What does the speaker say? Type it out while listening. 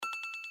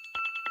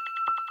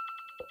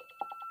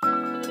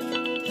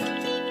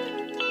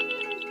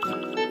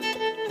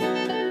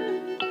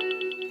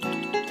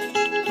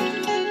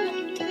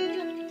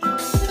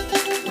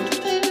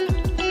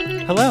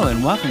Hello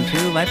and welcome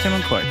to Lifetime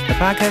on Court, the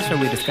podcast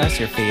where we discuss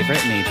your favorite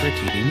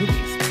made-for-TV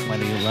movies.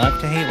 Whether you love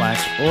to hate watch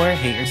or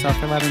hate yourself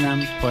for loving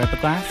them, pour up a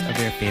glass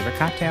of your favorite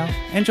cocktail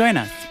and join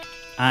us.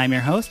 I'm your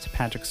host,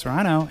 Patrick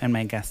Serrano, and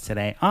my guests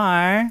today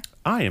are...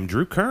 I am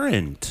Drew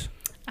Current.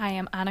 I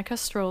am Annika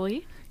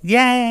Stroley.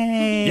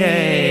 Yay!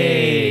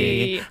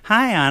 Yay!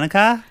 Hi,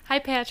 Annika. Hi,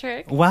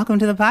 Patrick. Welcome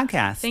to the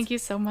podcast. Thank you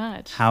so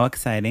much. How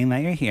exciting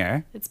that you're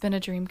here. It's been a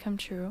dream come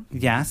true.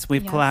 Yes,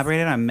 we've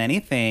collaborated on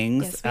many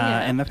things Yes, we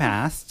have. in the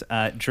past.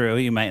 Drew,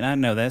 you might not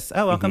know this.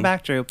 Oh, welcome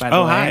back, Drew, by the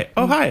way. Hi.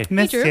 Oh, hi.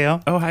 Missed Drew.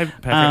 you. Oh, hi,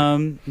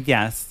 Patrick.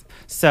 Yes.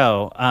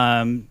 So,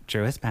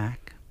 Drew is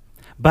back.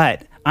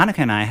 But Annika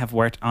and I have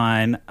worked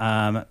on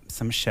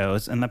some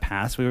shows in the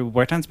past. We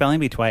worked on Spelling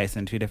Bee twice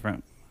in two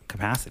different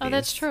capacities. Oh,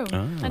 that's true. I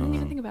didn't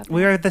even think about that.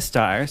 We were the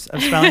stars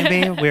of Spelling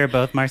Bee. We were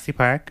both Marcy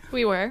Park.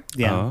 We were.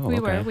 Yeah. Oh, We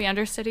were. okay. We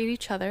understudied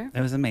each other.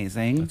 It was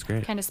amazing. That's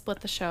great. Kind of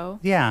split the show.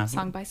 Yeah.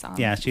 Song by song.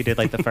 Yeah, she did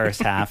like the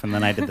first half and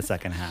then I did the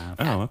second half.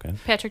 Oh, okay.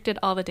 Patrick did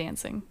all the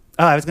dancing.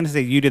 Oh, I was going to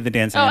say you did the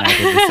dancing and I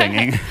did the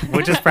singing,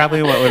 which is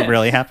probably what would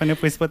really happen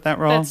if we split that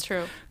role. That's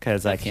true.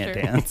 Because I That's can't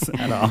true. dance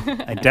at all.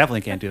 I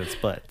definitely can't do the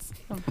splits.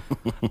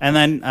 And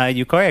then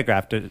you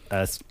choreographed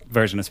a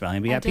version of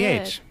Spelling Bee I at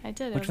did. PH, I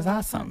did. It which was a lot of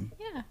awesome. fun.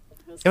 Yeah.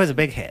 It was a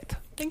big hit.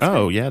 Thanks,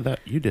 Oh, man. yeah, that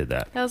you did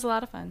that. That was a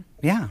lot of fun.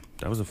 Yeah,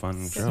 That was a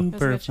fun So- show. was a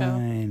super good show.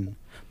 fun.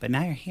 But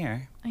now you're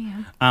here. I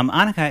am.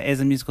 Annika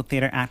is a musical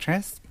theater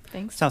actress.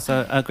 Thanks. She's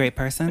also a great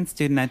person,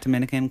 student at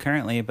Dominican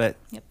currently, but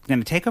Yep. going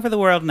to take over the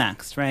world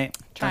next, right?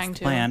 Trying That's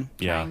to. the plan.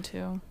 Yeah. Trying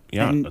to.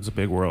 Yeah, And- it's a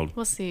big world.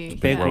 We'll see.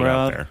 Big world out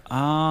world, there.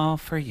 all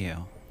for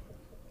you.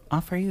 All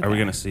for you. Are we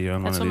there. going to see you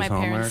on That's one what of my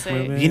these parents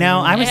Hallmark say. movies? You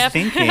know, I was Ab-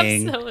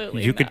 thinking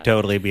absolutely you could not.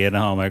 totally be in a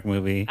Hallmark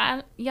movie.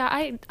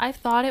 I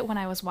thought it when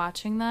I was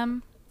watching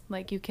them.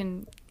 Like, you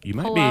can You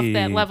might pull be off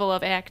that level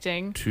of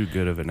acting. too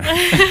good of an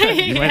actor.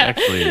 You might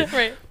actually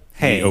Right.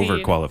 Hey, be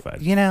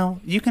overqualified. You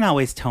know, you can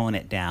always tone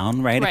it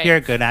down, right? If Right. you're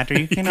a good actor,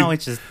 you can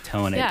always just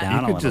tone it Yeah. down You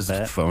a could little just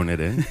bit. phone it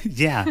in.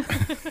 Yeah.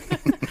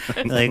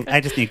 Like, I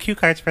just need cue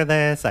cards for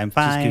this. I'm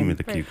fine. Just give me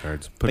the cue Right.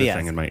 cards. Put But a yes.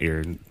 thing in my ear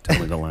and tell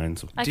me the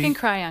lines. I Do can you-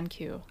 cry on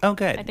cue. Oh,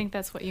 good. I think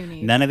that's what you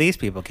need. None of these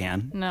people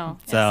can. No,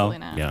 So- absolutely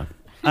not.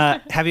 Yeah.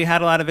 Have you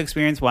had a lot of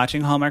experience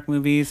watching Hallmark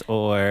movies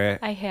or...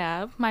 I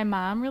have. My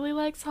mom really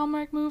likes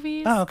Hallmark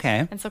movies. Oh,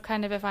 okay. And so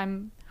kind of if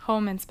I'm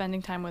home and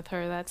spending time with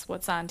her, that's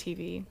what's on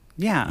TV.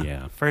 Yeah.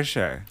 Yeah. For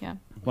sure. Yeah.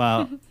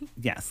 Well,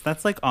 yes,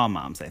 that's like all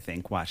moms, I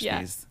think, watch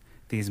Yeah.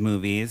 these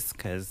movies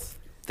because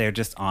they're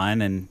just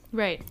on and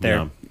Right. they're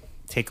Yeah.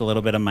 take a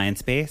little bit of mind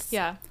space.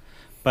 Yeah.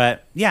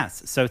 But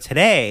yes, so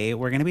today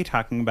we're going to be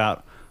talking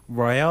about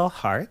Royal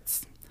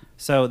Hearts.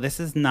 So this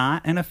is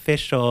not an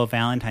official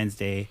Valentine's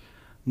Day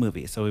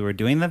movie. So we were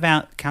doing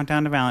the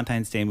countdown to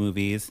Valentine's Day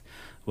movies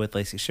with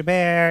Lacey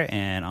Chabert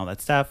and all that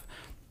stuff.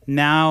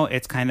 Now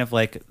it's kind of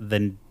like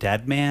the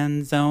dead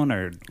man zone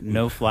or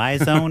no fly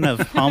zone of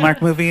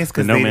Hallmark movies. The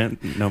 'cause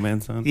no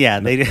man's zone? Yeah,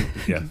 they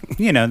Yeah.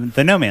 you know,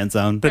 the no man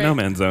zone. The no Right.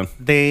 man's zone.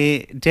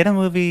 They did a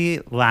movie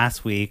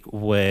last week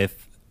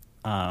with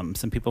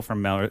some people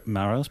from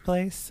Melrose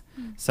Place.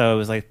 So it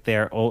was like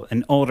they're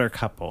an older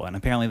couple, and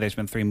apparently there's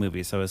been 3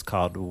 movies. So it was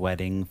called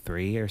Wedding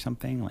 3 or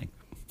something like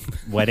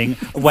Wedding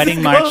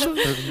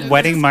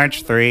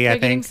March 3. They're I getting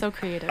think so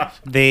creative.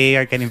 they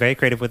are getting very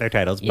creative with their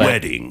titles. But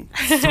Wedding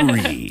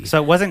 3.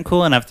 so it wasn't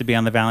cool enough to be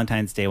on the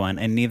Valentine's Day one,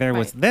 and neither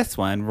was Right. this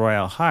one,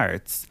 Royal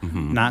Hearts.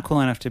 Not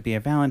cool enough to be a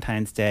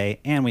Valentine's Day,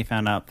 and we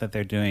found out that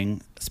they're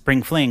doing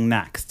Spring Fling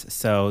next.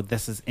 So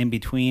this is in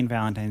between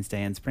Valentine's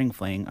Day and Spring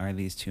Fling are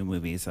these 2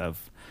 movies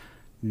of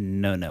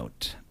no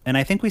note. And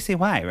I think we see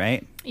why,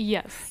 right?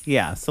 Yes.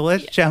 Yeah, so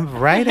let's jump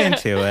right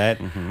into it.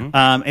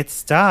 It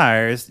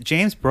stars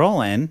James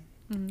Brolin,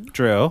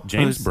 Drew.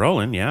 James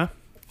Brolin, yeah.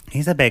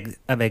 He's a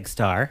big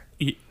star.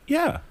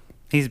 Yeah.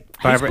 He's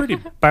Barbara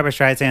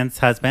Streisand's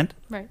husband.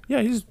 Right.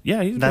 Yeah, he's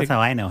That's big. how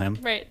I know him.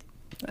 Right.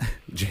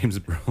 James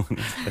Brolin.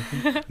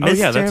 Mr. Oh,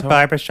 yeah, that's how-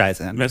 Barbara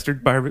Streisand. Mr.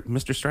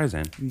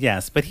 Streisand.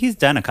 Yes, but he's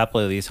done a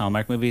couple of these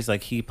Hallmark movies.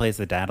 Like he plays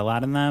the dad a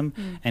lot in them,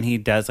 and he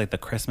does like the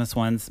Christmas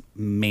ones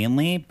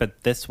mainly.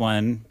 But this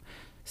one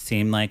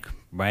seemed like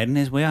right in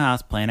his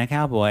wheelhouse, playing a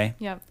cowboy.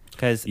 Yep.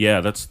 Because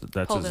Yeah, that's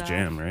Pulled his it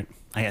jam, right?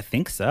 I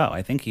think so.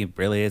 I think he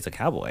really is a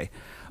cowboy.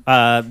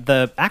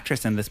 The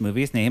actress in this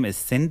movie's name is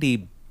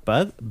Cindy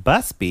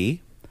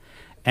Busby.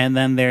 And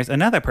then there's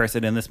another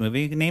person in this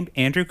movie named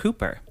Andrew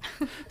Cooper.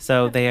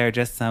 So they are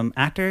just some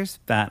actors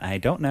that I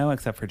don't know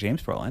except for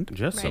James Brolin.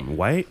 Just Right. some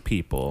white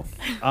people.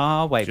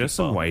 All white Just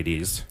people. some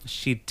whiteys.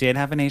 She did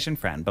have an Asian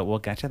friend, but we'll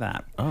get to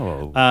that.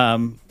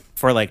 Oh.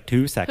 For like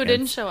 2 seconds.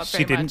 didn't show up She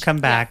very didn't much. come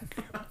Yeah. back.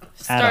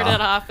 Started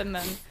all. off and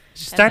then.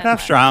 She started then off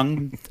left.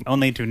 strong,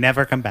 only to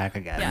never come back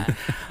again.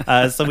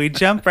 Yeah. So we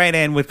jump right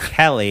in with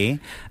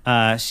Kelly.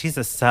 She has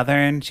a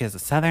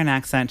southern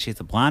accent. She's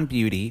a blonde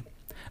beauty.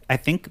 I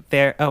think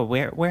they're,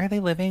 where are they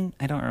living?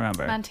 I don't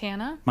remember.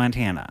 Montana.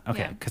 Montana.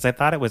 Okay. Yeah. Because I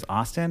thought it was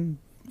Austin.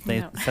 They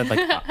No. said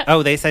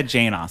they said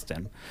Jane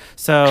Austen.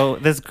 So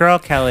this girl,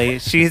 Kelly,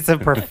 she's a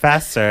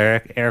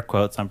professor, air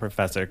quotes on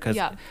professor, because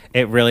Yeah.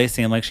 it really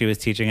seemed like she was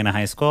teaching in a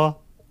high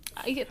school.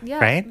 Yeah,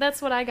 Right?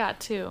 that's what I got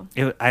too.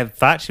 I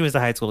thought she was a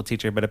high school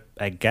teacher, but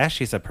I guess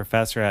she's a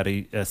professor at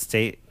a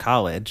state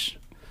college.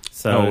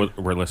 So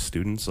were the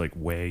students like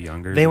way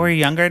younger? they were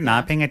younger,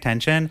 not paying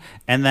attention,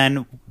 and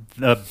then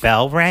the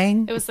bell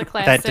rang. It was the that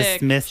classic,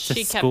 dismissed the she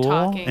kept school,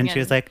 talking and she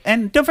was and- like,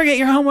 "And don't forget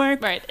your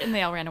homework." Right, and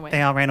they all ran away.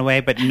 They all ran away,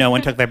 but no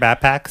one took their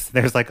backpacks.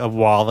 There's like a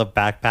wall of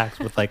backpacks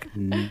with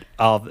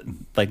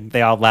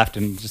they all left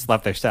and just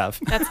left their stuff.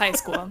 That's high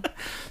school.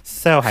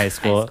 So high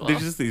school. school. They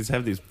just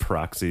have these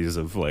proxies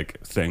of like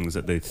things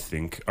that they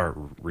think are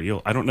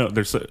real. I don't know.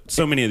 There's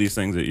so many of these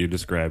things that you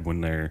describe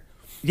when they're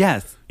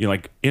Yes. you're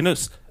like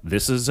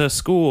this is a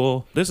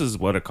school. This is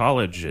what a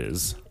college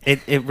is.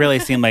 It really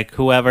seemed like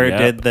whoever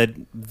Yep.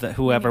 did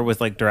whoever was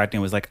like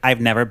directing was like,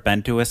 I've never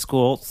been to a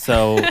school,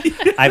 so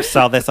I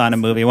saw this on a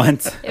movie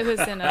once. It was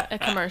in a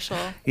commercial.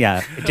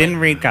 Yeah, didn't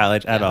read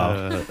college at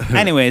all.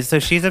 Anyways, so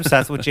she's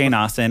obsessed with Jane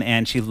Austen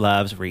and she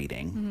loves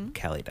reading.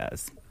 Kelly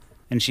does.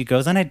 And she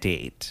goes on a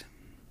date.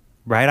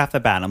 Right off the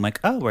bat, I'm like,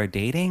 oh, we're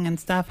dating and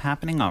stuff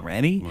happening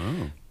already.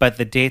 Wow. But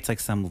the date's like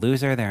some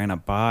loser. They're in a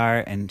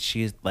bar and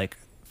she's like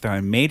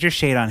throwing major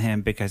shade on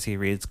him because he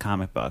reads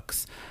comic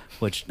books,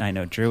 which I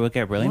know Drew would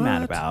get really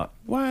mad What? about.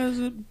 Why is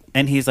it?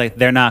 And he's like,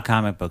 they're not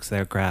comic books,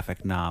 they're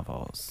graphic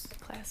novels.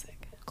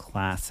 Classic.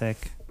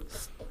 Classic,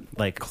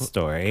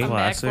 story. I'm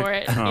back Classic for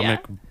it, comic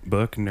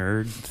book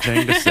nerd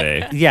thing to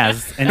say.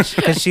 Yes, and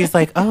because she's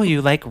like, "Oh,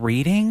 you like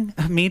reading?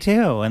 Me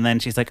too." And then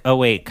she's like, "Oh,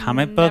 wait,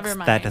 comic Never books?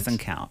 That mind. doesn't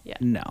count." Yeah.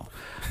 No.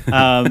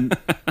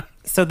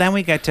 So then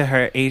we get to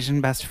her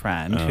Asian best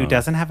friend who Oh.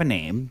 doesn't have a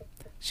name.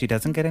 She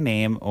doesn't get a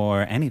name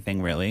or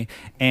anything really,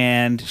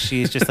 and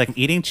she's just like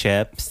eating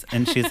chips.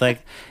 And she's like,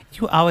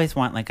 "You always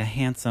want like a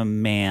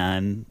handsome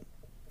man,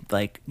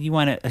 like you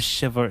want a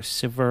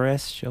chivalrous."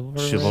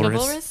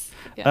 Chivalrous?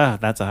 Yeah. Oh,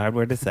 that's a hard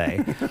word to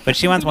say. But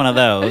she wants one of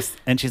those.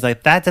 And she's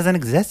like, that doesn't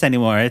exist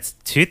anymore. It's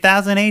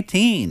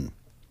 2018.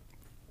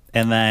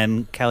 And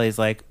then Kelly's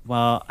like,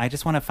 well, I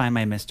just want to find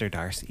my Mr.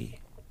 Darcy,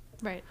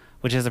 Right.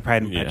 which is a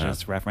Pride and Yeah.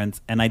 Prejudice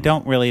reference. And I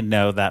don't really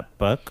know that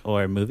book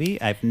or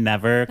movie. I've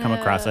never come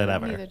across it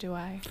ever. Neither do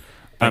I.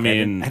 I Like,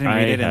 mean, I didn't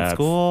read it in have-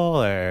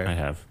 school or. I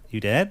have. You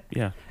did?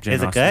 Yeah. Jane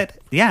Is it Austen. good?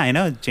 Yeah, I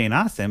know Jane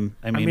Austen.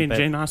 I mean, but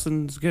Jane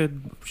Austen's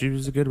good. She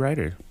was a good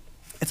writer.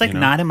 it's like you know?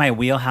 not in my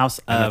wheelhouse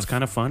And of it's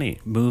kind of funny.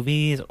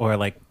 movies or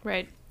like,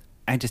 Right.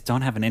 I just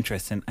don't have an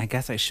interest in. I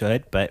guess I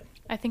should, but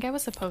I think I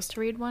was supposed to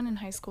read one in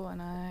high school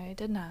and I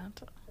did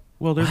not.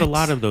 Well, there's a What?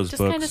 lot of those Just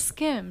books. kind of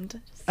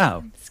skimmed. Just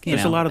Oh, skimmed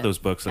There's a lot of it. those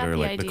books that Got are the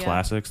like the idea.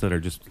 classics that are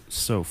just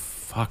so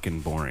fucking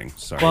boring.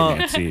 Sorry, Well-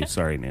 Nancy.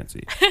 Sorry,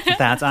 Nancy.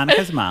 that's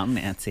Annika's mom,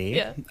 Nancy.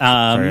 Yeah.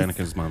 Sorry,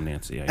 Annika's mom,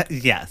 Nancy. I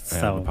Yes.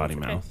 have a So potty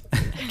okay. mouth.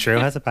 Drew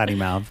has a potty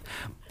mouth,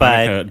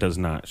 but Annika does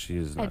not. She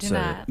does I not do say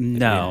not. it.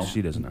 No. Yeah,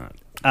 she does not.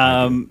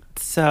 I do.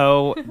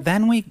 so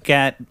then we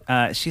get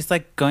she's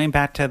like going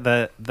back to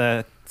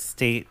the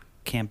state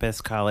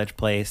campus college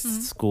place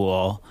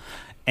school,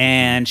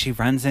 and she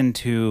runs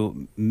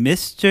into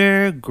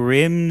Mr.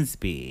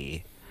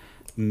 Grimsby.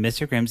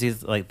 Mr.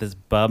 Grimsby's like this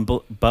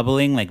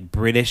bubbling like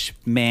British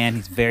man.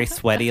 He's very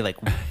sweaty, like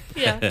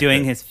Yeah.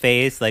 doing his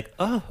face like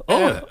oh.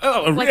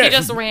 Like he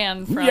just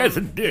ran from. Yes,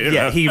 it did.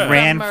 Yeah, he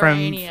ran from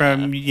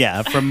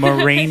Morania. from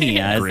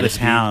Morania is the Grimsby.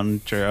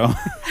 town, Drew.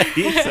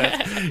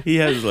 he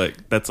has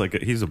like that's like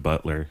he's a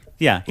butler.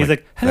 Yeah, he's like,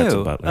 Like, that's a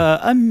hello, butler.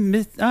 I'm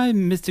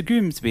Mr.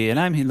 Grimsby, and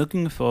I'm here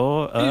looking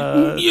for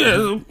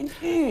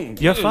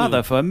your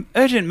father for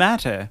urgent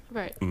matter.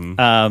 Right.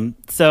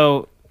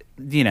 So,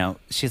 you know,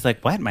 she's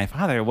like, what, my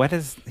father? What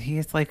is,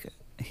 he's like,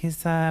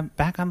 he's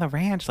back on the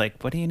ranch.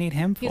 Like, what do you need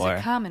him He's for?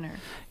 a commoner.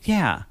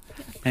 Yeah.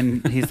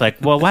 And he's like,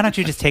 well, why don't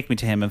you just take me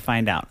to him and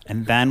find out?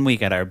 And then we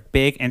get our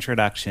big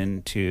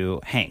introduction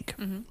to Hank,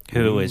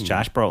 who is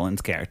Josh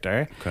Brolin's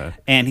character. Okay.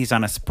 And he's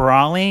on a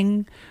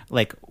sprawling,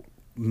 like,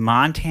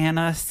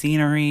 Montana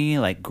scenery,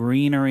 like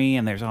greenery,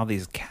 and there's all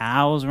these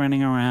cows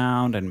running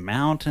around and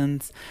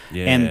mountains.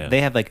 Yeah. And they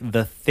have like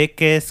the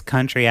thickest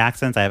country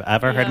accents I've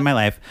ever heard Yeah. in my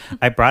life.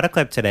 I brought a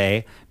clip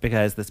today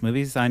because this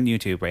movie's on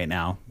YouTube right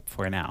now,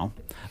 for now.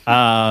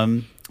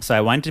 So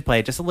I wanted to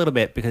play just a little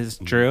bit because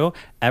Drew,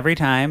 every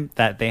time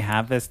that they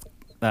have this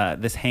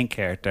this Hank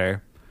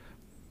character,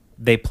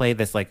 they play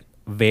this like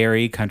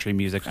very country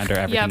music under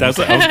everything. Yeah. That's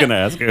what I was gonna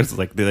ask. It was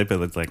like, do they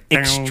put it's like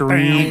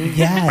Extreme,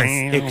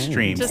 yes,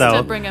 extreme. Just so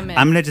to bring 'em in.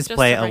 I'm gonna just Just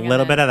play to a bring 'em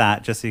little in. bit of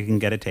that, just so you can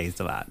get a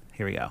taste of that.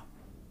 Here we go.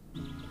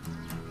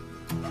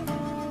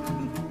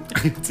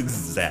 It's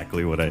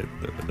exactly what I.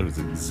 It was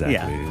exactly.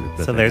 Yeah.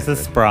 the So thing there's I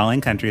this said.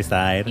 sprawling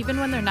countryside. Even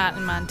when they're not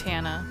in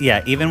Montana,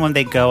 Yeah, even when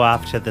they go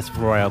off to this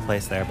royal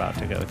place they're about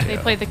to go to. they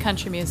play the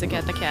country music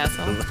at the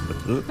castle.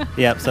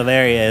 Yep. So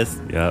there he is.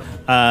 Yep.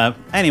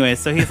 Anyway,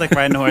 so he's like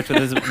riding a horse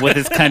with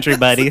his country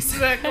buddies.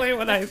 Exactly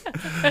what I.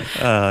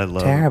 I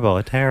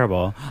love.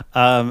 Terrible.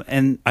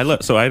 And I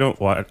love. So I don't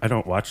watch. I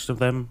don't watch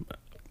them.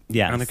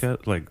 yes,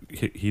 Annika, like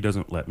he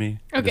doesn't let me.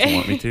 He Okay. doesn't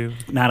want me to.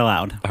 not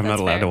allowed. I'm not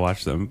That's allowed fair. to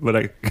watch them,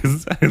 but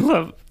because I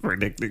love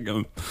predicting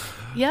them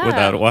Yeah.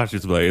 without watching.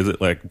 It's like, is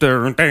it like?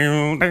 Dun,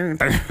 dun, dun,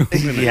 dun?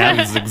 And Yeah. it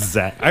was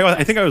exact.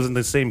 I think I was in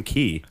the same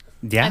key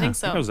Yeah. I think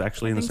so. I was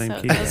actually in the same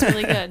key. That was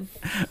really good.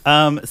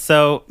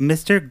 So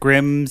Mr.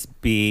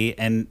 Grimsby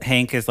and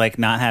Hank is like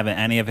not having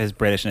any of his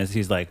Britishness.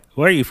 He's like,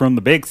 "Where are you from?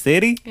 The big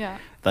city?" Yeah.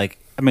 Like,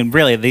 I mean,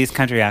 really, these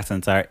country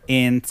accents are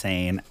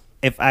insane.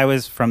 If I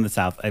was from the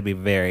South, I'd be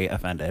very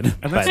offended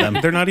And by them.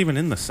 they're not even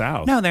in the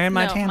South. No, they're in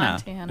No, Montana.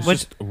 Montana. It's Which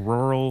just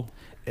rural.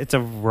 it's a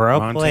rural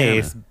Montana.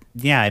 place.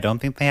 Yeah, I don't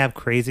think they have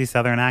crazy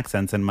Southern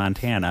accents in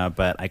Montana,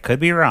 but I could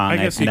be wrong. I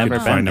guess I've you never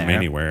could been find them there.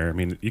 anywhere. I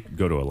mean, you could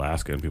go to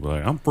Alaska and people are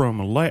like, I'm from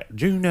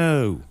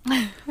Juneau.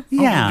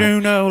 Yeah,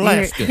 Juneau,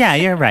 Alaska. Yeah,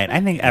 you're right.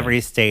 I think every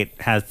state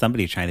has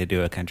somebody trying to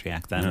do a country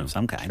accent Yeah. of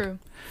some kind.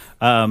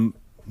 True.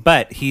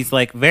 But he's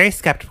like very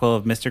skeptical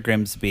of Mr.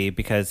 Grimsby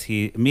because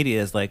he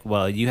immediately is like,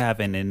 well, you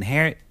have an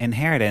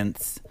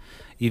inheritance.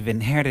 You've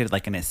inherited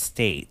like an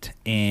estate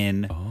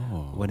in,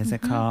 what is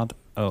it called?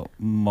 Oh,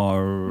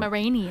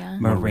 Morania.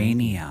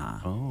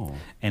 Morania. Oh.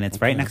 And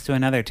it's right next to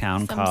another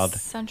town Some called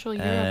Central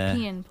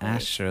European place.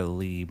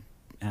 Asherley.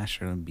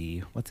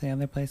 What's the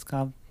other place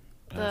called?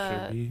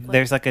 Like,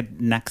 There's like a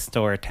next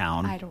door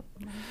town. I don't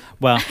know.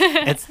 Well,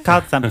 it's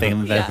called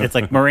something. That Yeah. It's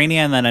like Morania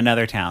and then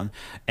another town,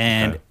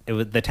 and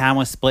Okay. the town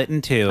was split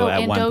in two Oh,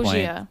 at one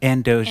point. Andogia.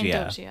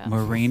 Andogia,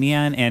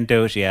 Morania and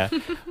Andogia.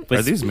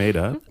 Are these made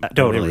up? Are they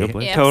totally, real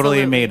places? Yeah.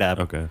 totally Absolutely. made up?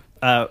 Okay.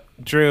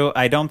 Drew,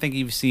 I don't think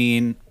you've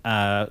seen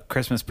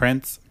Christmas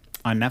Prince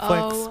on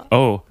Netflix. Oh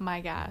Oh,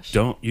 my gosh.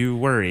 don't you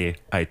worry.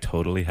 I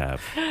totally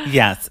have.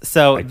 Yes.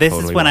 So I this is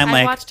totally when will. I'm I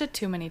like, watched it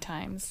too many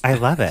times. I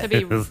love to it.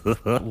 be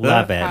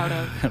Love proud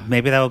it. of.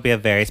 Maybe that will be a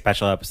very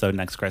special episode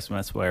next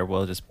Christmas where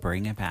we'll just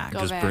bring it back. Go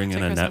Just back bring to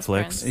in a Christmas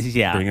Netflix. Prince.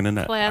 Yeah. Bring in a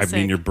Net. I Classic.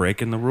 mean, you're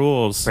breaking the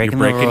rules. Breaking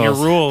you're breaking the your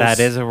rules. rules. That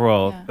is a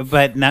rule, Yeah.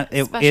 but now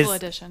it Special is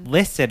edition.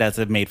 listed as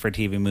a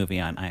made-for-TV movie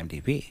on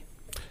IMDb.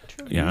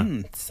 True. Yeah.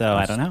 So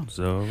I don't know.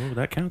 So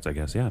that counts, I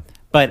guess. Yeah.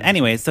 But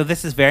anyway, so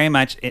this is very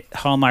much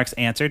Hallmark's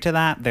answer to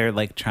that. They're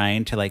like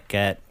trying to like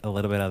get a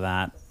little bit of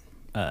that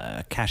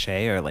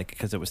cachet, or like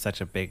because it was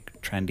such a big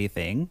trendy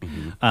thing.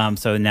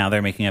 So now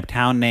they're making up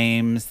town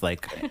names,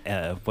 like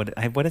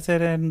what is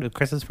it in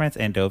Christmas Prince?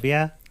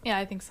 Andovia. Yeah,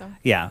 I think so.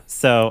 Yeah.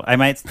 So I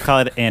might call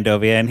it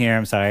Andovia in here.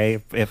 I'm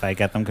sorry if I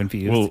get them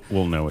confused.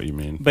 We'll know what you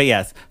mean. But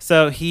yes,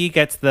 so he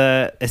gets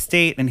the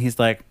estate, and he's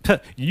like,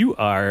 "You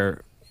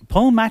are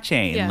pulling my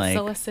chain." Yeah, like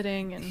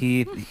soliciting and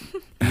he,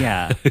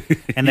 yeah.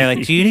 And they're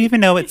like, "Do you even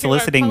know what You are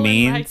soliciting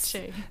pulling my means?"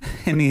 chain.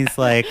 And he's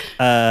like,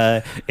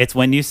 "It's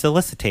when you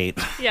solicitate."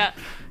 Yeah.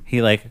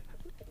 He like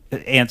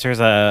answers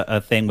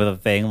a thing with a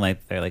thing.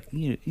 Like they're like,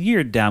 "You're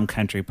a dumb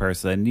country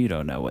person. You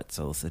don't know what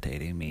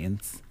solicitating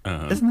means."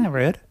 Uh-huh. Isn't that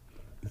rude?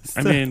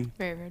 I mean,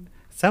 Very rude.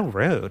 So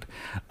rude.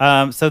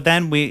 So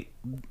then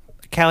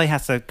Kelly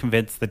has to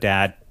convince the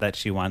dad that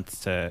she wants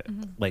to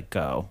like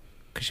go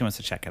because she wants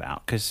to check it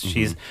out because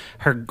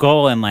her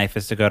goal in life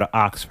is to go to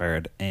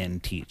Oxford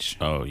and teach.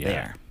 oh yeah,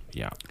 there.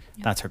 yeah.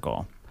 That's her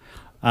goal.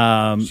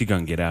 She's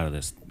gonna get out of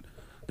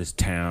this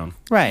town.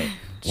 Right.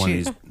 One She-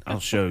 of these, I'll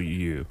show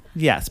you.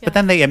 yes, Yeah. but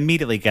then they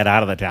immediately get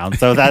out of the town,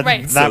 so that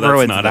Right. that So that's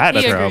ruins not that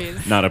He trope.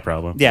 agrees. Not a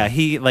problem. Yeah,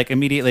 he like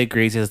immediately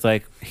agrees. He's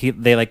like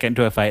they like get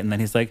into a fight, and then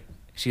he's like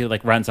she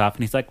like runs off,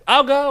 and he's like,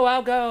 I'll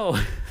go."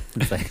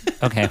 It's like,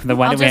 okay, the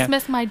one I'll we just have-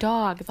 miss my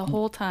dog the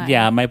whole time.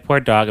 Yeah, my poor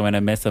dog. I'm gonna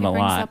miss him He a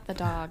brings lot. up the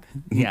dog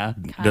Yeah,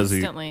 Does he?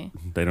 constantly.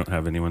 They don't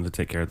have anyone to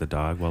take care of the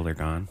dog while they're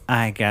gone.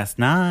 I guess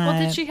not. Well,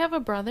 did she have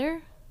a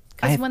brother?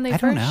 Because when they I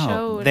don't first know.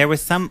 showed There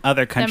was some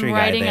other them country guy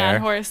riding there.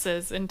 on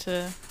horses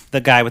into The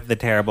guy with the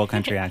terrible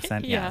country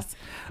accent. Yeah.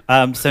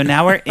 Yes. So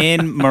now we're in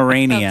they'll take care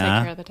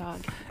Morania, of the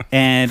dog.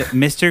 and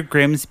Mr.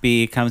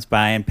 Grimsby comes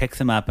by and picks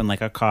him up in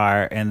like a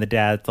car, and the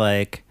dad's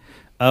like,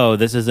 "Oh,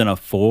 this isn't a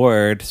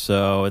Ford,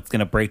 so it's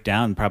gonna break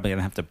down. Probably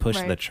gonna have to push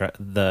Right.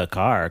 the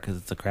car because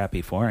it's a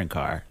crappy foreign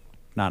car,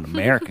 not an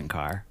American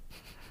car."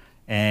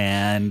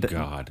 And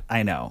God.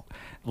 I know.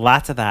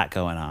 Lots of that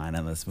going on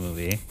in this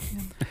movie.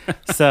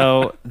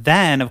 So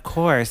then, of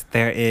course,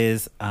 there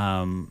is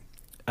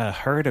a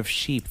herd of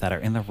sheep that are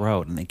in the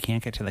road and they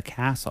can't get to the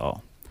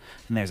castle.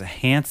 And there's a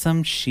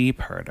handsome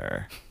sheep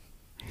herder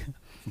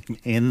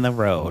in the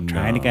road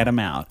trying to No. get him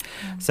out.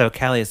 So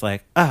Kelly's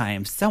like, "Oh, I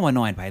am so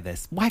annoyed by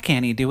this. Why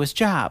can't he do his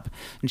job?"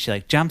 And she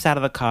like jumps out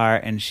of the car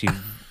and she's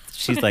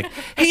like,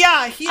 "Hey,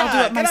 yeah, I'll do it get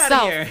outta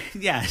myself." here."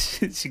 Yeah,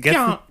 she gets Get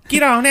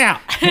on out.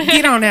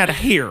 Get on out of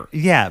here.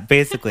 yeah,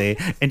 basically.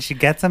 And she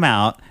gets him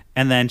out,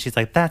 and then she's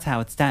like, "That's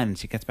how it's done." And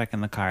she gets back in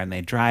the car, and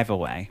they drive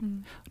away,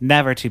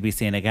 never to be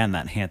seen again.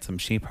 That handsome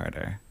sheep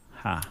herder.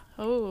 Ha.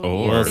 Oh,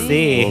 Or We'll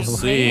see. We'll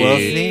see. We'll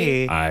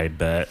see. I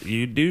bet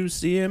you do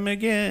see him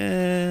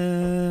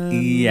again.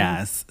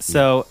 Yes.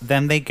 So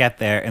then they get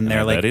there, and they're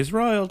I like, bet he's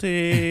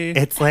royalty.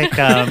 it's like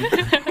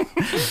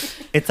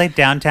It's like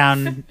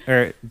downtown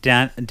or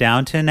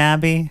Downton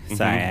Abbey.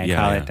 Sorry, I Yeah,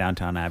 call yeah. it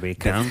Downtown Abbey.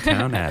 'cause-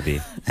 Downtown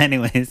Abbey.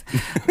 Anyways,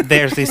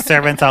 there's these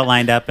servants all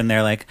lined up, and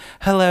they're like,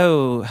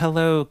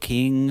 hello,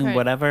 king, Right.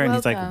 whatever." And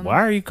he's like, Welcome. "Why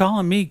are you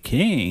calling me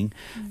king?"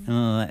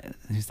 And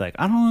he's like,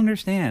 "I don't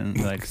understand."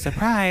 They're like,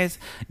 "Surprise!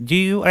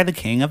 You are the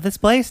king of this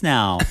place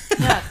now."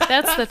 Yeah,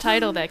 that's the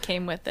title that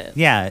came with it.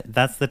 Yeah,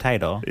 that's the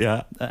title.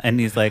 Yeah. And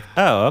he's like,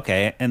 "Oh,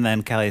 okay." And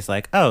then Kelly's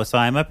like, "Oh, so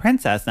I'm a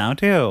princess now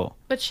too."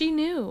 But she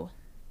knew.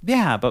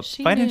 Yeah, but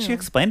She why didn't she knew.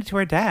 explain it to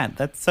her dad?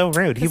 That's so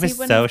rude. He 'Cause was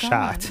wouldn't so have gone.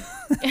 shocked.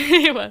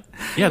 He was.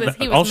 Yeah,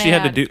 He was all she had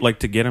to mad. do, like,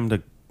 to get him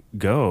to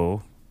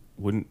go,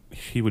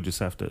 he would just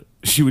have to,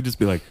 she would just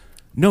be like,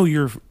 "No,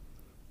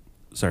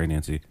 sorry,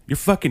 Nancy, you're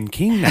fucking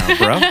king now,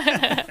 bro."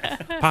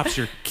 Pops,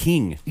 you're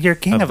king. You're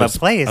king of a this-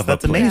 place. of a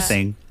That's place.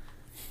 amazing.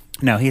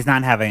 No, he's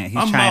not having it.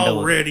 He's trying to.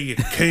 a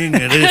king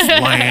of this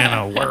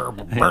land.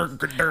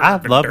 I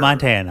love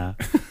Montana.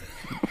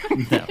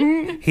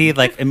 No. He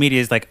like immediately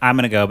is like, "I'm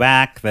gonna go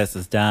back. This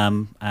is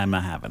dumb. I'm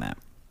not having it."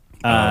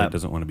 He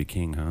doesn't want to be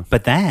king, huh?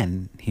 But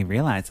then he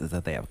realizes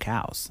that they have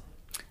cows,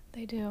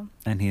 They do.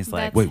 and he's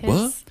like, That's wait, his-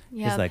 what?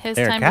 Yeah, He's like, his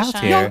 "There are time cows to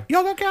shine. here."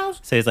 Y'all got cows?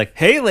 So he's like,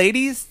 "Hey,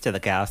 ladies," to the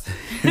cows.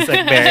 He's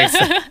like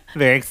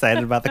very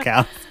excited about the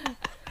cows.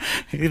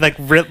 He like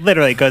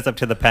literally goes up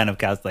to the pen of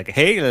cows, like,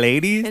 "Hey,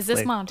 ladies." Is this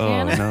like, Oh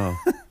Montana? no.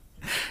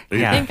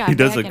 Yeah. I think I'm he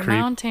does back a in creep.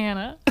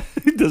 Montana.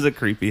 He does a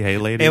creepy "Hey,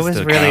 ladies." It was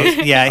to really,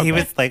 cows. yeah. He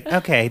was like,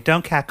 "Okay,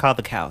 don't catcall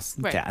the cows,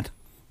 Right. Dad."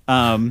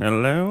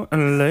 Hello,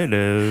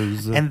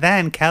 ladies. And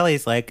then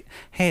Kelly's like,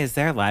 "Hey, is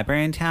there a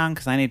library in town?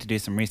 Because I need to do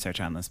some research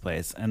on this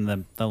place." And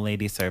the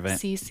lady servant,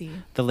 Cece.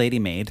 the lady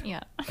maid,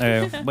 Yeah.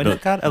 what is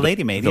it called? A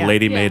lady maid. the yeah.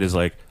 lady Yeah. maid is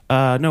like,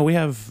 "No, we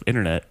have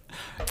internet.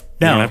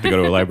 No. You don't have to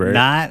go to a library."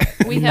 Not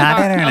We have not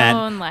our internet.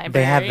 own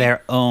They have library.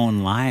 their own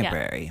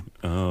library.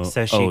 Oh,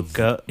 So she in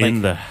the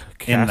in the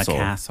castle.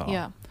 castle.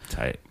 Yeah.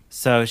 Tight.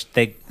 So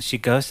she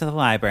goes to the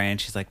library and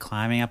she's like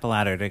climbing up a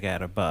ladder to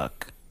get a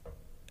book,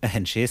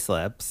 and she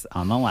slips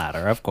on the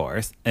ladder, of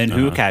course. And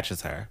who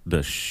catches her?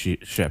 The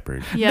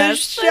shepherd.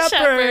 Yes, the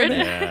shepherd.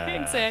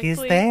 exactly. He's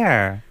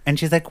there, and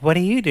she's like, "What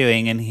are you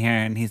doing in here?"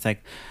 And he's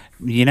like,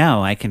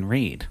 I can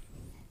read.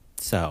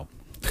 So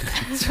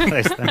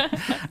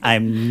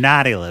I'm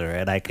not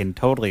illiterate. I can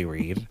totally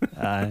read,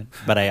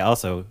 but I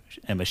also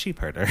am a sheep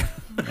herder.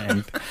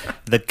 And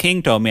the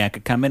king told me I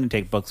could come in and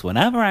take books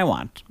whenever I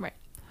want. Right.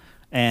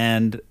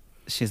 And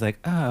she's like,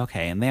 "Oh,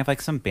 okay." And they have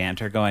like some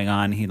banter going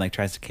on. He like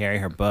tries to carry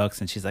her books,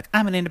 and she's like,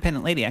 "I'm an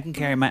independent lady. I can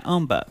carry my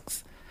own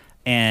books."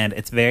 And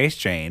it's very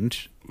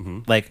strange,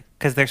 like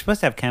because they're supposed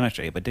to have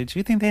chemistry. But did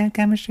you think they had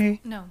chemistry?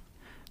 No.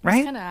 Right?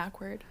 It's kind of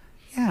awkward.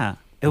 Yeah.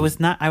 It was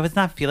not. I was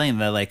not feeling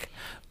the like,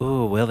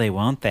 "Ooh, will they,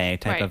 won't they"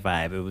 type Right. of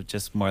vibe. It was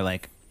just more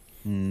like,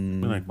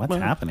 Like, "What's well,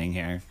 happening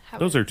here?"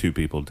 Those are two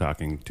people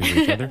talking to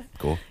each other.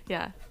 Cool.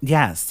 Yeah.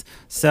 Yes.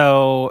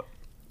 So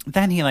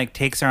then he like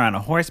takes her on a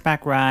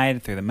horseback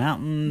ride through the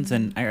mountains,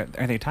 and are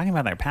they talking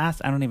about their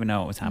past? I don't even know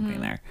what was happening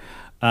there.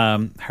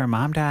 Her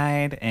mom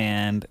died,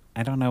 and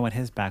I don't know what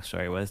his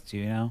backstory was. Do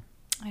you know?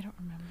 I don't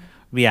remember.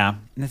 Yeah,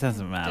 it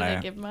doesn't Did matter.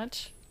 they give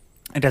much?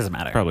 It doesn't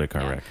matter. Probably a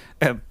car Yeah.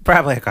 wreck.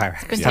 Probably a car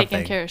wreck. or Been something.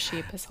 taking care of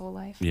sheep his whole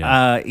life.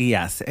 Yeah.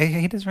 Yes,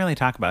 he doesn't really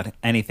talk about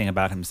anything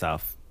about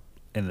himself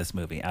in this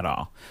movie at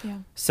all. Yeah.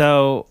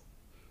 So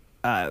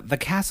the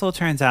castle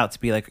turns out to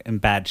be like in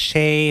bad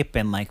shape,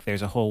 and like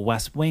there's a whole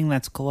west wing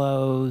that's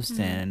closed,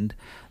 and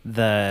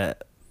the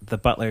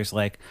butler's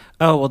like,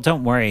 "Oh, well,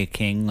 don't worry,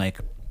 king. Like,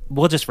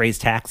 we'll just raise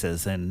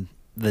taxes, and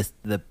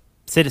the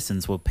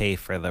citizens will pay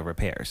for the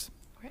repairs."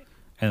 Right.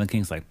 And the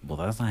king's like, "Well,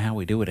 that's not how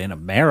we do it in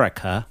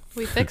America."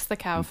 We fixed the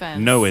cow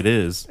fence. No, it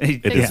is.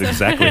 It is Yeah.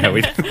 exactly how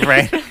we.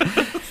 Right?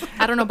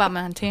 I don't know about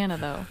Montana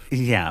though.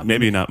 Yeah.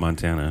 Maybe not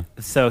Montana.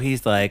 So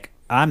he's like,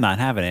 "I'm not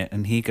having it,"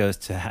 and he goes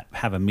to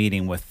have a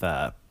meeting with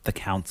the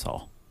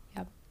council.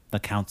 Yep. The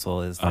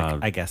council is like,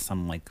 I guess,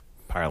 some like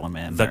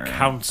parliament. The or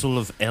Council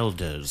of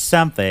Elders.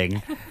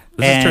 something.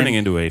 This is turning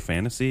into a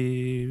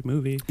fantasy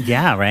movie.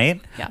 Yeah, right.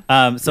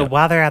 Yeah. So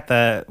while they're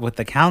at with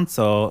the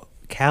council,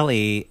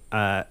 Kelly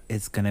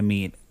is gonna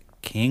meet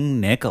King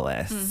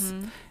Nicholas.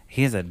 Mm-hmm.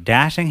 He's a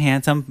dashing,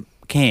 handsome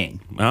king.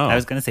 Oh. I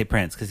was gonna say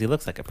prince because he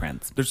looks like a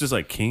prince. There's just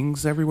like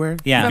kings everywhere.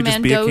 Yeah. You From could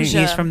just be a king. Andoja.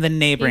 He's from the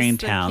neighboring He's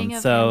the town. king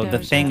of So the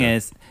Andoja. thing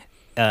is,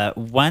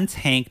 once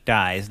Hank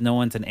dies, no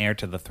one's an heir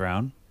to the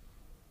throne.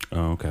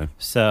 Oh, okay.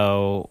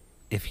 So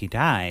if he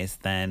dies,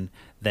 then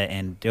the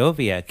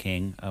Andovia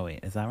king. Oh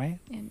wait, is that right?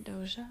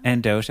 Andoja.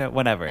 Andoja,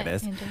 whatever it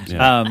is.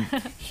 Andoja. Yeah.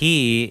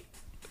 He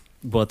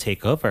will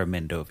take over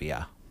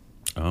Mendovia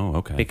Oh,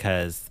 okay.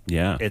 because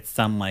Yeah. it's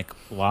some like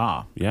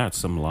law. Yeah, it's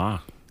some law.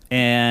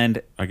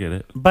 And I get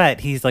it. but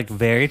he's like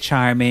very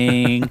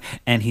charming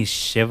and he's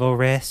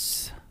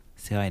chivalrous.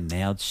 See how I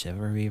nailed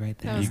chivalry right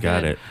there? That was You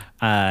got good.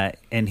 it.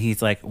 And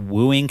he's like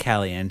wooing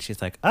Kelly, and she's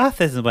like, "Oh,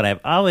 this is what I've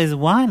always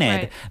wanted."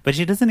 Right. But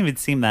she doesn't even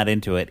seem that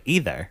into it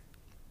either.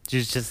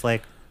 She's just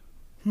like,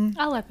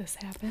 I'll let this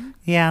happen.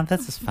 "Yeah,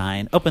 this is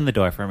fine. Open the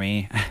door for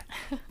me."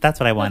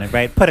 That's what I wanted,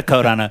 right? Put a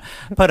coat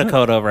put a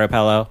coat over a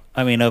pillow.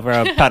 I mean, over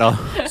a puddle.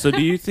 So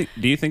do you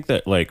think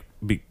that like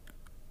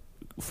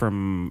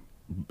from?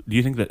 Do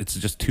you think that it's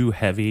just too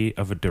heavy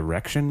of a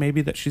direction,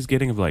 maybe that she's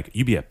getting of like,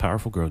 you be a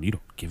powerful girl and you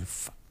don't give a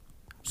fuck,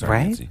 sorry,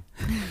 Right? Nancy,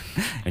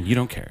 and you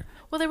don't care.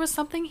 Well, there was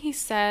something he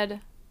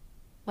said,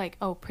 like,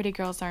 "Oh, pretty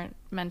girls aren't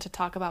meant to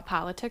talk about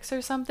politics"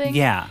 or something.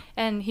 Yeah.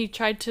 And he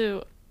tried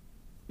to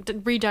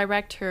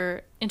redirect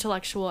her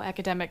intellectual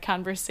academic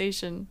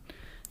conversation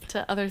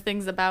to other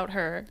things about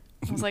her.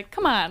 I was like,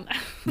 come on.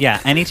 Yeah.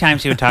 Anytime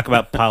she would talk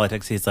about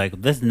politics, he's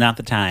like, "This is not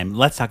the time.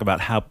 Let's talk about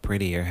how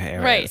pretty your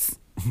hair Right. is."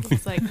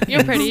 It's like,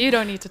 you're pretty. You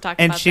don't need to talk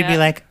And about she'd that. be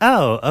like,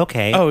 "Oh,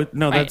 okay. Oh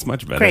no, Right. that's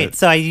much better. great.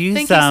 So I use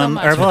Thank you so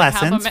much herbal for the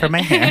essence for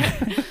my hair,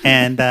 compliment."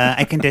 and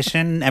I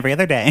condition every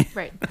other day."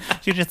 Right.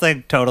 She just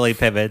like totally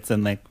pivots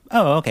and like,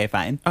 "Oh, okay,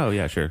 fine." Oh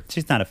yeah, sure.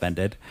 She's not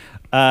offended.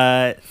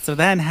 So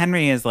then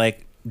Henry is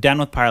like done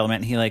with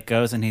Parliament. He like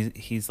goes and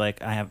he's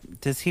like,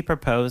 Does he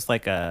propose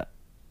like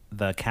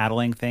the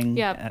cattling thing?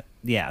 Yep.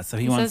 Yeah. So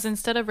He he wants says,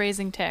 instead of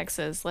raising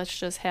taxes, let's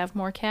just have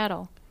more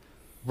cattle.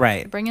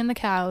 right. Bring in the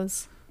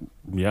cows.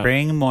 Yeah.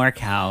 Bring more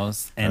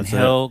cows, and That's it.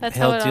 he'll That's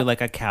how it do up-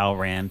 like a cow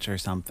ranch or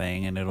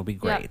something, and it'll be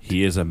great.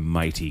 He is a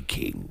mighty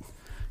king.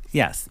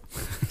 Yes.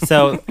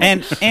 So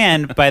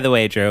and by the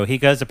way, Drew, he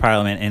goes to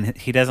Parliament and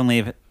he doesn't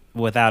leave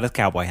without his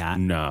cowboy hat.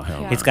 No,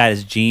 hell Yeah. He's got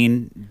his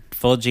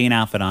full jean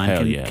outfit on,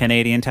 Hell yeah.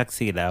 Canadian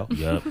tuxedo.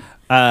 Yep.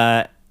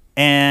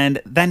 And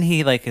then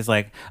he like is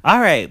like, "All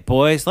right,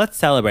 boys, let's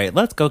celebrate.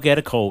 Let's go get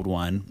a cold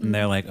one." And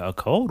they're like, "A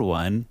cold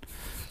one?"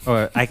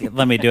 Or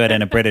let me do it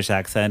in a British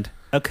accent.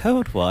 "A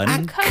cold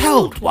one."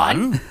 Cold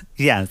one.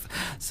 Yes.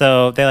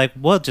 So they're like,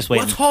 "We'll just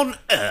wait. on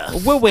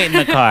earth? We'll wait in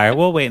the car.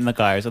 We'll wait in the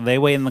car." So they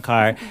wait in the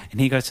car,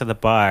 and he goes to the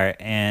bar,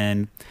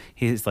 and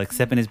he's like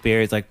sipping his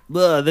beer. He's like,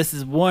 "Ugh, this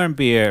is warm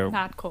beer,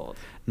 Not cold.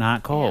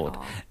 not cold." At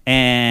all.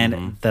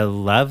 And the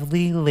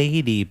lovely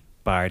lady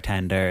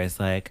bartender is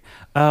like,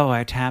 "Oh,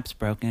 our tap's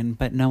broken,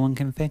 but no one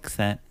can fix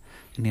it."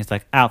 And he's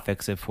like, "I'll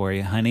fix it for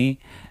you, honey."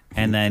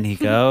 And then he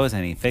goes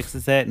and he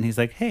fixes it, and he's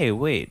like, "Hey,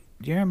 wait,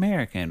 you're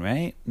American,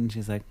 right?" And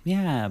she's like,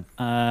 "Yeah,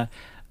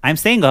 I'm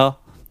single."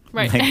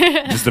 Right. Like,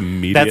 Just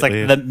immediately. that's like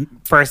the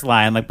first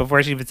line. Like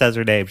before she even says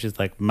her name, she's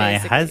like, "My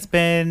Basically.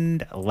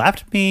 husband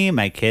left me.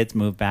 My kids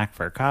moved back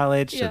for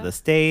college to Yeah. the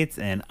States,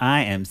 and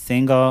I am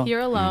single." You're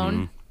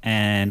alone.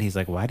 And he's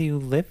like, "Why do you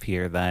live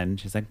here then?"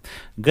 She's like,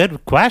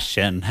 "Good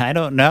question. I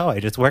don't know. I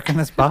just work in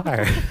this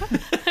bar."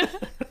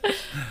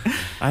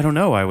 I don't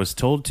know. I was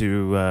told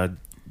to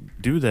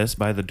do this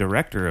by the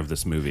director of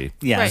this movie.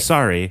 Yeah. Right.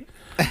 Sorry.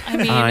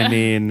 I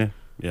mean,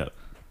 Yeah.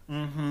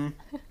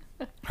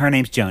 Her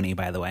name's Joni,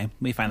 by the way.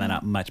 We find that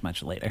out much,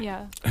 much later.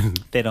 yeah.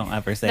 They don't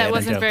ever say it. That in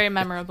wasn't joke. very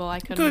memorable. I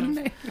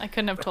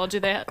couldn't have told you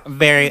that.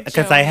 Very,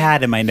 because I Joni.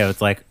 had in my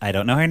notes, like, I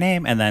don't know her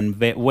name. And then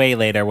way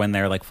later when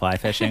they're like fly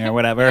fishing or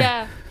whatever,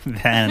 Yeah.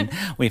 then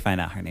we find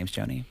out her name's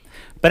Joni.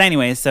 But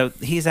anyway, so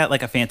he's at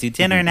like a fancy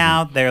dinner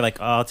now. They're like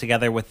all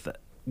together with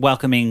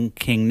welcoming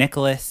King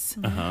Nicholas.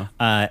 Uh-huh.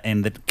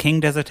 And the king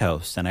does a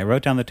toast. And I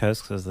wrote down the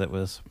toast because it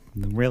was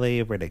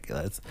really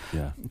ridiculous.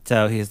 Yeah.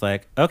 So he's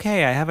like,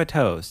 "Okay, I have a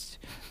toast.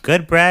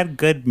 Good bread,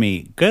 good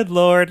meat. Good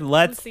Lord,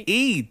 let's Let's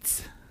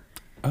eat."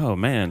 Oh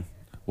man,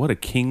 what a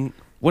king!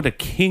 What a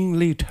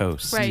kingly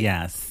toast. Right.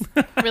 Yes.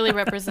 Really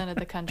represented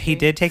the country. He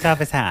did take off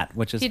his hat,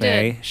 which is He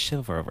very did.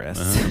 chivalrous.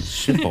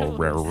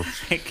 Chivalrous.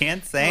 I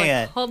can't Like,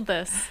 say it. hold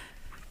this.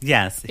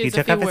 Yes, he Here's a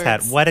took few off his hat.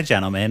 words. What a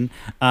gentleman.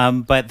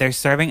 But they're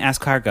serving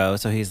escargot,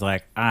 so he's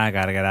like, "I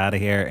gotta get out of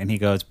here." And he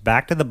goes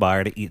back to the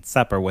bar to eat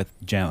supper with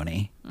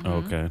Joni.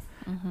 Okay.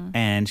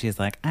 And she's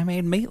like, "I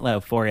made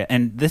meatloaf for you."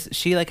 And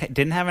she like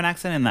didn't have an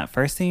accent in that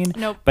first scene.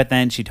 Nope. But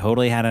then she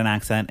totally had an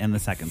accent in the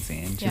second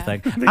scene. She's Yeah.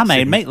 like, "I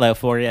made meatloaf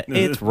for you.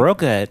 It's real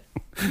good."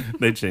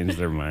 They changed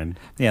their mind.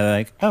 Yeah, they're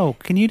like, "Oh,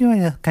 can you do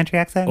a country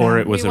accent?" Or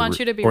now?" it was We want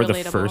you to be or the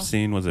relatable. first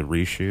scene was a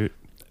reshoot.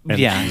 And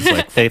Yeah, it's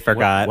like they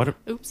forgot. What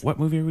Oops. what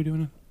movie are we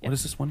doing? What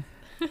is this one?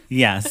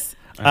 Yes.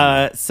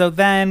 So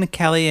then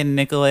Kelly and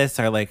Nicholas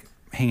are like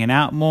hanging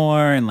out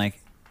more, and like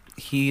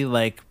he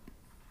like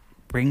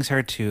brings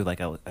her to like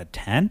a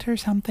tent or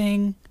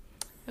something,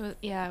 It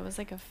was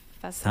like a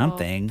festival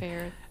Something.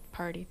 fair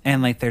party.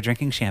 and like they're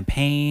drinking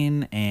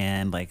champagne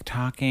and like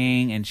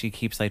talking, and she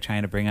keeps like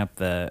trying to bring up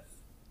the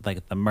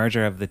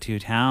merger of the two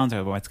towns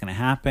or what's going to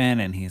happen,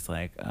 and he's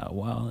like,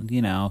 "Well,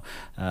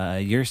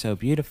 you're so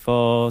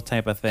beautiful,"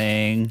 type of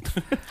thing.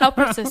 How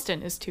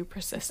persistent is too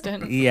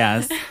persistent?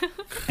 Yes.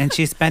 And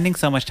she's spending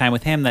so much time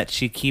with him that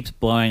she keeps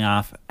blowing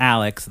off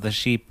Alex, the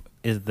sheep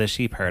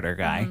herder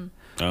guy.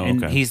 Oh,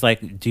 And okay. he's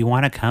like, "Do you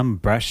want to come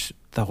brush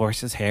the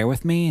horse's hair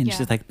with me?" And Yeah.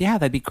 she's like, "Yeah,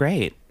 that'd be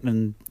great."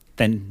 And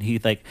then he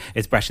like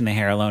is brushing the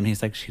hair alone.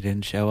 He's like, "She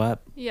didn't show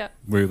up, Yeah.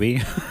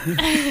 Ruby."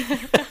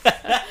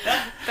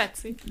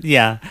 Betsy.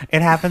 Yeah.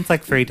 It happens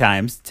like 3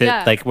 times to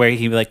Yeah. like where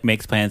he like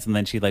makes plans and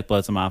then she like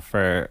blows him off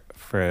for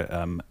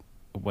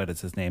what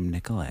is his name?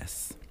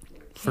 Nicholas.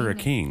 For a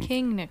king.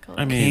 King Nicholas.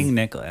 I mean, King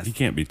Nicholas. You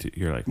can't be too.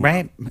 You're like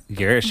Right?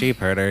 You're a sheep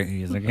herder.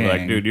 He's a king.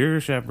 Like, dude, you're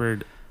a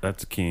shepherd.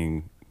 That's a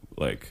king.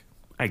 Like,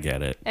 I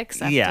get it.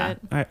 Accept Yeah.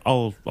 it.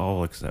 I'll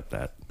accept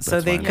that. So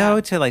That's they fine. go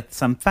to like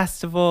some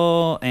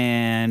festival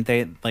and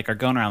they like are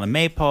going around the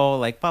maypole,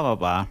 like blah blah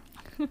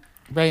blah.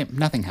 Right?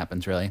 Nothing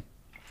happens really.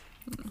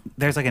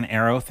 There's like an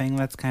arrow thing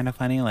that's kind of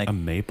funny. Like, A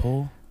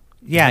maypole?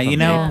 yeah, Like a you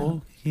know,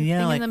 maypole? yeah,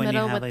 Thing like in the when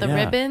middle you have with like, the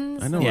Yeah.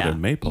 ribbons. I know Yeah. what a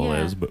maypole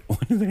Yeah. is, but why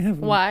do they have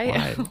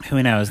Why?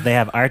 who knows? They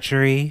have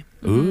archery.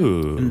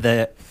 Ooh.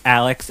 The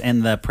Alex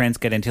and the prince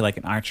get into like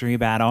an archery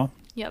battle.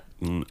 Yep.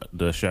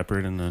 The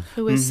shepherd and the...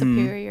 Who is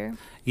superior?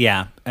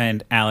 Yeah,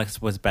 and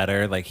Alex was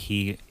better. Like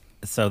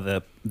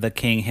so the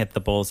king hit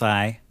the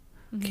bullseye.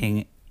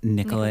 King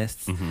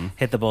Nicholas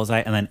hit the bullseye,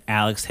 and then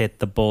Alex hit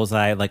the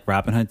bullseye like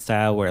Robin Hood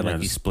style, where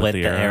like you split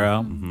the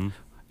arrow.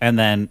 And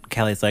then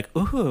Kelly's like,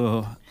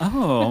 "Ooh,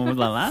 oh,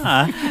 la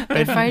la."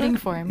 They're fighting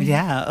for me.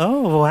 Yeah.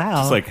 Oh, wow.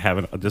 Just like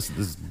having just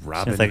this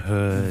Robin It's like,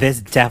 Hood. this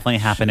definitely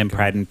happened in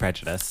Pride and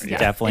Prejudice. Yeah.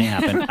 Definitely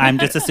happened. I'm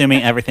just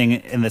assuming everything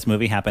in this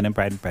movie happened in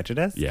Pride and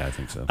Prejudice. Yeah, I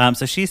think so.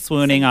 So she's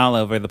swooning all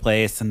over the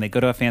place, and they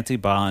go to a fancy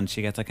ball, and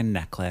she gets like a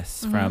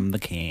necklace from the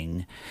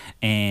king,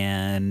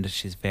 and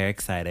she's very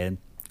excited.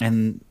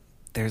 And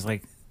there's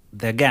like,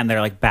 they're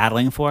like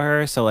battling for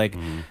her. So like,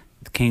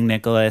 King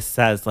Nicholas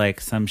says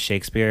like some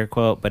Shakespeare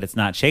quote, but it's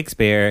not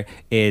Shakespeare,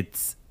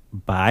 it's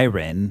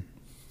Byron.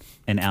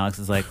 And Alex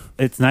is like,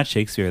 it's not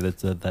Shakespeare that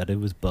said that, it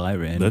was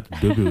Byron.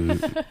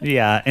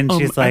 Yeah, and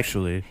she's like,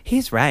 actually...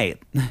 he's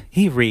right.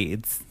 He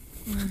reads.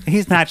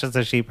 He's not just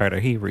a sheep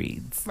herder, he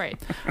reads. Right.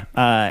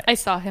 I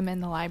saw him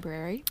in the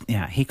library.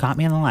 Yeah, he caught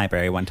me in the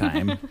library one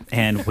time,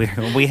 and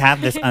we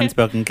have this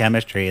unspoken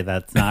chemistry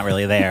that's not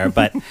really there.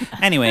 But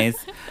anyways,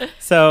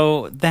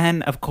 so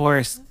then, of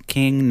course,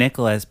 King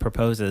Nicholas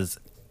proposes,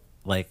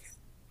 like,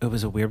 it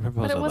was a weird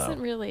proposal, But it wasn't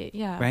though, really,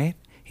 yeah. right?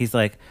 He's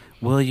like,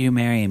 will you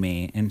marry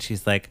me? And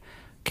she's like,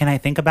 can I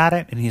think about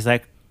it? And he's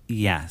like,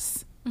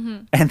 yes.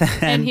 And then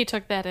And he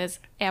took that as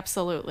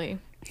absolutely.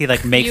 he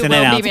like makes You an will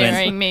be announcement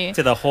marrying me.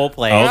 to the whole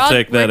place. I'll all-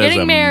 take that we're as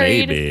getting a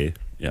married. maybe.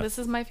 Yeah. This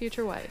is my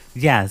future wife.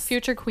 Yes.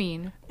 Future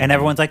queen. And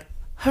everyone's like,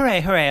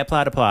 hooray, hooray,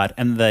 applaud, applaud.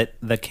 And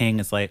the king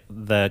is like,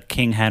 the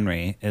King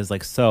Henry is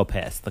like so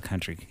pissed, the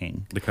country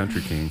king. The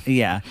country king.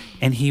 Yeah.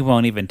 And he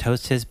won't even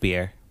toast his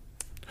beer.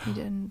 He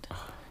didn't.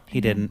 He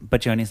didn't.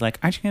 But Joni's like,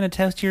 aren't you going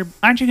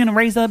to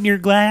raise up your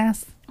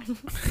glass?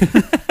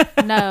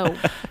 No.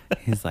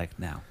 He's like,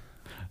 no.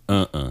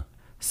 Uh-uh.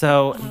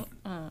 So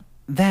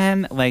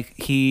then like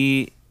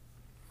Kelly's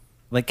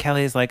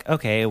like,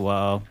 okay,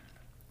 well,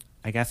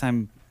 I guess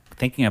I'm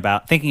thinking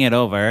it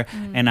over.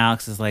 And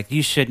Alex is like,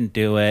 you shouldn't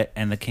do it.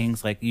 And the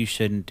king's like, you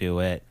shouldn't do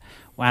it.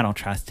 Well, I don't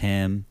trust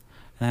him.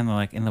 And then they're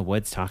like in the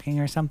woods talking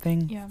or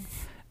something. Yeah.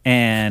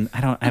 And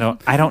I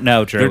don't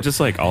know, Drew. They're just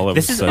like all of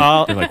This a is sudden,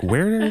 all- they're like,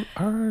 where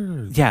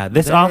are... Yeah,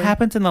 this all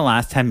happens in the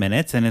last 10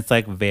 minutes, and it's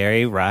like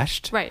very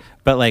rushed. Right.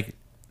 But like,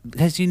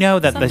 because you know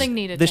that Something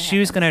needed the to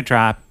shoe's happen. going to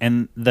drop,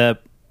 and the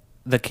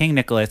King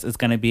Nicholas is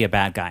going to be a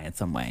bad guy in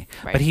some way.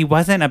 Right. But he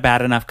wasn't a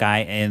bad enough guy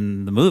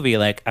in the movie.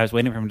 Like, I was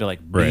waiting for him to like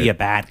be Right. a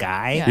bad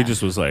guy. Yeah. He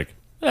just was like,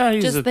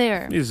 he's Just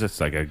there. He's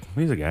just like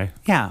he's a guy.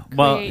 Yeah.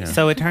 Well, Create-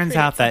 so it turns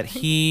create out that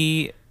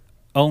he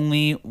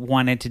only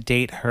wanted to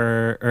date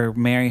her or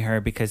marry her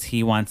because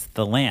he wants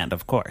the land,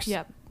 of course.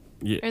 Yep.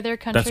 Yeah, Or their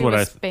country that's what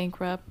was I.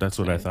 bankrupt. That's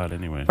what I thought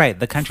anyway. Right.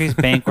 The country's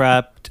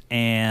bankrupt,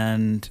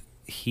 and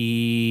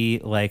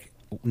he like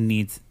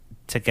needs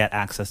to get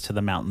access to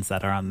the mountains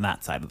that are on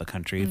that side of the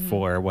country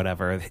for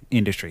whatever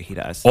industry he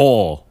does.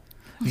 All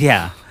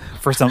Yeah,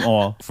 for some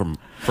oil.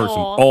 for All.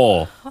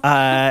 some all.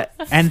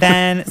 And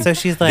then so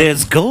she's like,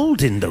 There's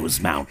gold in those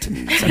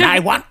mountains, and I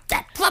want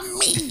that for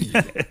me.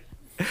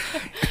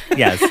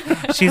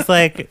 yes. She's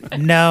like,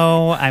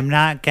 no, I'm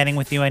not getting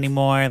with you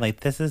anymore. Like,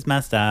 this is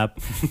messed up.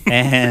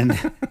 And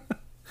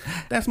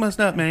That's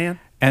messed up, man.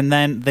 and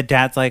then the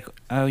dad's like,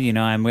 oh,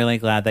 I'm really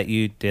glad that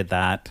you did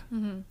that.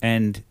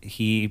 And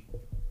he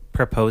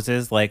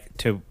proposes like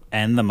to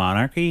end the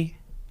monarchy.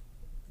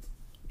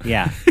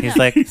 Yeah, he's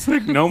like, He's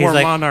like, no he's more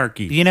like,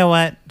 monarchy. You know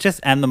what? Just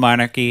end the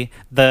monarchy.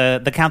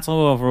 The council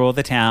will rule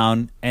the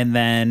town, and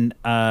then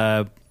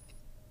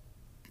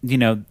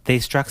they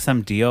struck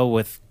some deal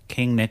with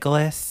King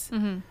Nicholas.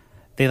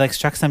 They like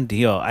struck some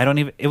deal. I don't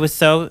even. It was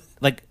so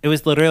like it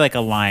was literally like a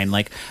line.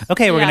 Like,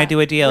 okay, we're Yeah, gonna do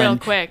a deal, real and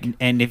quick.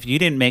 And if you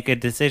didn't make a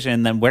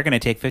decision, then we're gonna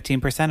take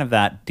 15% of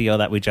that deal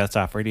that we just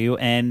offered you,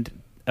 and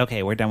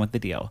okay, we're done with the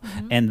deal.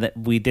 And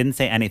we didn't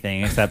say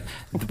anything except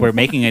we're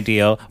making a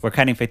deal. We're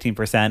cutting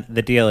 15%.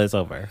 The deal is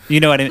over. You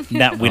know what I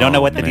mean? We don't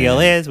know what the deal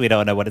man. is. We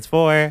don't know what it's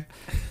for.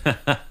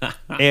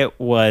 It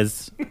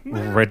was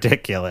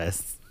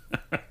ridiculous.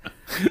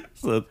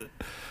 So,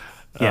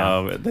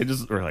 Yeah. they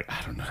just were like,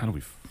 I don't know. How do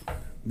we?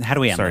 How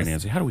do we end Sorry, this?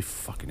 Nancy. How do we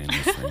fucking end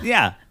this thing?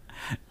 Yeah.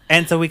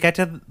 And so we get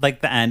to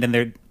like the end, and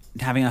they're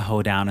having a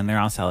hoedown, and they're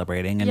all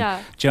celebrating. And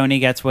Yeah. Joni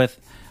gets with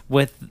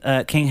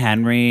King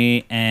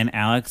Henry, and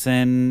Alex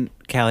and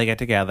Kelly get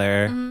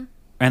together.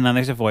 And then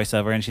there's a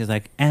voiceover, and she's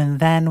like, and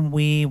then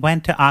we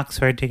went to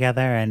Oxford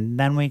together, and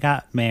then we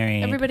got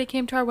married. Everybody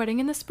came to our wedding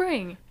in the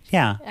spring.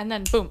 Yeah. And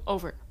then, boom,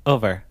 over.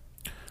 Over.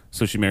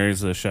 So she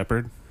marries a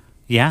shepherd.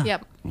 Yeah.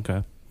 Yep.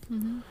 Okay.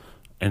 And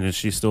is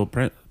she still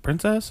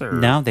princess or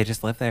No, they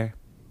just live there.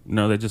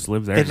 No, they just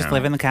live there. They just now.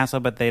 live in the castle,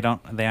 but they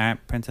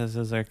aren't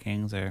princesses or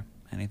kings or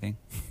Anything?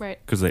 Right.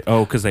 Because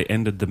they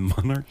ended the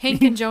monarchy.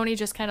 Hank and Joni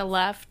just kind of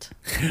left.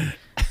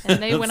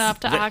 And they went off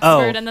to Oxford, Oh.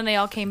 and then they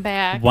all came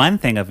back. One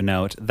thing of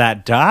note,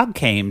 that dog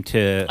came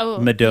to Oh,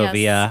 Medovia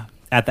yes.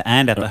 at the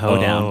end at the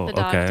hoedown. Oh, The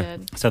dog okay.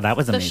 did. So that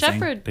was The amazing.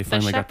 shepherd, They the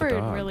finally got the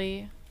shepherd dog.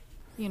 really,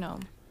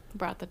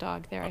 brought the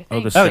dog there, I think. Oh,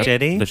 the Oh, shep-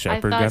 did he? The I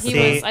shepherd thought got he the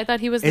See, was. I thought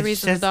he was the it's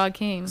reason the just- dog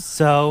came.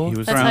 So He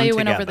was- That's thrown how you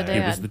went over together. the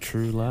It was dad. the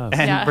true love.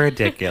 And Yeah.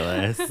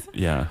 ridiculous.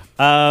 Yeah.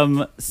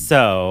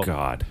 So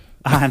God.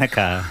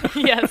 Hanukkah.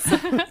 Yes.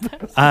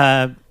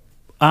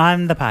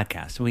 On the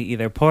podcast, we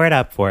either pour it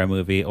up for a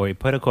movie or we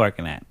put a cork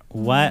in it.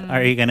 What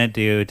are you gonna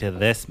do to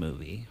this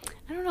movie?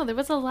 I don't know. There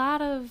was a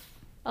lot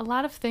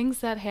of things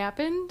that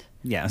happened,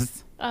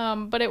 Yes.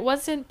 but it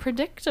wasn't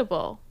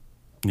predictable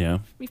Yeah.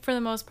 for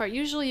the most part.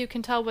 Usually, you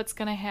can tell what's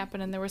going to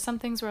happen, and there were some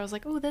things where I was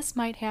like, "Oh, this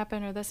might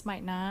happen," or "This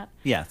might not."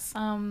 Yes.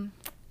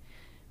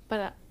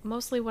 But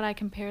mostly, what I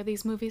compare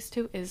these movies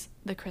to is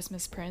The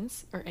Christmas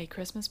Prince or A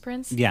Christmas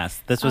Prince.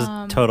 Yes. This was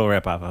total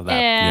rip off of that.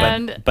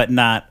 and- but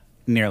not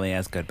nearly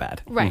as good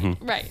bad. Right,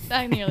 right.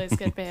 Not nearly as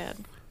good bad.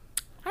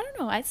 I don't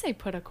know. I'd say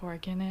put a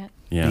cork in it.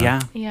 Yeah.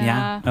 Yeah.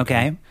 Yeah.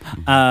 Okay.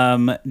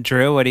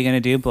 Drew, what are you gonna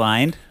do?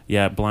 Blind?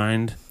 Yeah,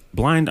 blind.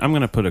 I'm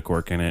gonna put a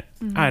cork in it.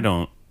 Mm-hmm. I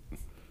don't,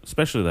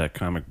 especially that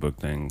comic book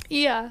thing.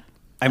 Yeah.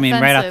 I mean,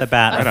 right off the Offensive.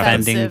 bat, Right off-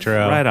 offending Offensive. Drew.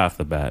 Right off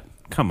the bat.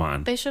 Come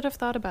on. They should have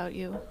thought about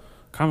you.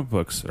 Comic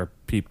books are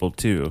people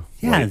too.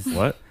 Yes. Wait,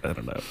 what? I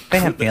don't know. They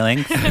have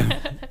feelings.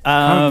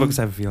 Comic books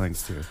have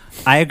feelings too.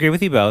 I agree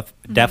with you both.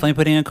 Definitely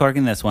putting a cork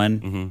in this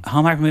one.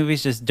 Hallmark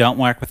movies just don't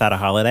work without a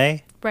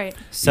holiday. Right.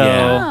 So,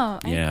 Yeah.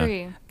 Oh, I Yeah.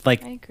 agree.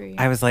 like, I agree.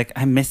 I was like,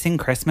 I'm missing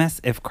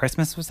Christmas. If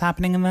Christmas was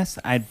happening in this,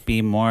 I'd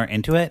be more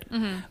into it.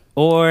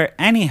 Or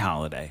any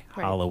holiday.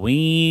 Right.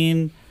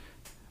 Halloween,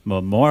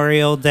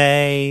 Memorial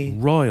Day,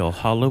 Royal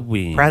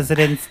Halloween.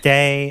 President's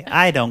Day.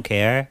 I don't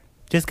care.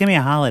 Just give me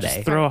a holiday.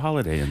 Just throw a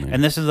holiday in there.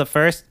 And this is the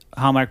first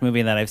Hallmark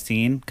movie that I've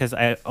seen because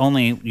I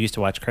only used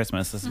to watch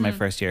Christmas. This is my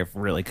first year of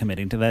really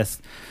committing to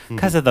this.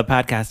 Because of the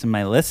podcast and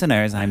my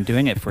listeners, I'm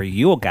doing it for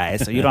you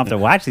guys so you don't have to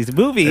watch these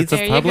movies. It's a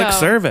There you public go.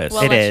 service.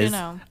 We'll It let is. you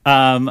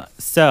know.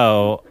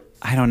 So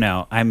I don't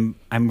know. I'm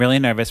really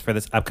nervous for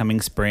this upcoming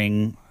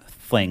spring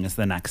fling is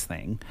the next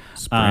thing.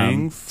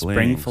 Spring Spring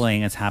flings.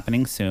 fling is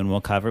happening soon.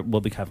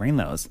 We'll be covering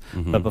those.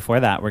 But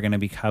before that, we're going to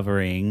be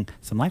covering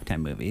some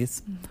Lifetime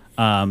movies.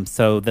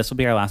 So this will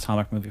be our last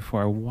Hallmark movie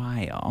for a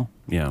while.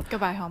 Yeah.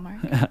 Goodbye, Hallmark.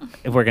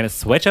 If we're going to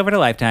switch over to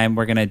Lifetime,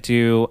 we're going to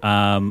do,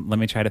 let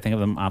me try to think of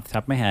them off the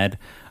top of my head.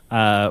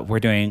 We're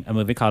doing a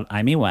movie called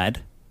I Me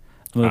Wed.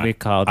 A movie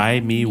called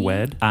I Me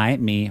Wed. I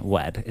Me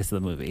Wed is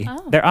the movie.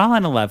 Oh. They're all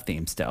on a love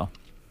theme still.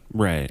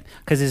 Right.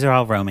 Because these are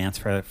all romance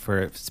for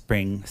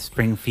spring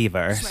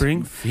fever.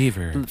 Spring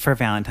fever. For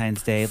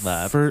Valentine's Day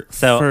love. So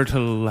so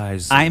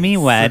fertilizer. I Me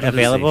Wed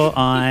available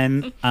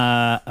Fertilization.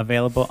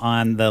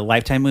 on the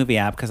Lifetime movie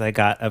app because I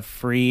got a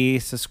free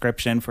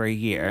subscription for a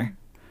year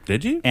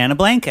Did you? and a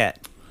blanket.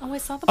 Oh, I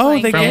saw the Oh,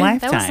 blanket. they gave-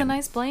 That was a Lifetime.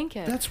 nice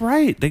blanket. That's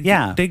right.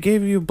 Yeah. They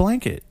gave you a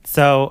blanket.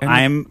 So And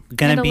I'm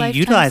gonna and a be Lifetime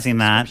utilizing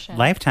that subscription.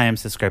 Lifetime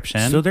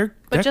subscription. So they're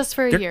just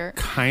for a year.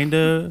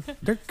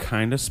 They're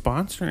kind of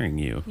sponsoring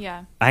you.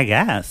 Yeah. I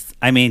guess.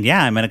 I mean,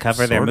 yeah, I'm going to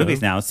cover their Sort of.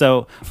 movies now.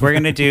 So we're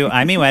going to do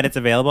I Me Wed. It's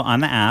available on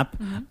the app.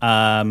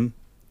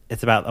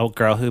 It's about a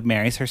girl who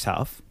marries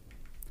herself.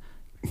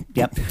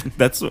 Yep.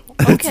 That's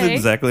Okay.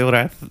 exactly what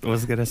I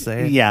was gonna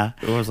say. Yeah.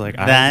 It was like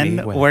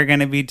Then we're going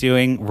to be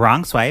doing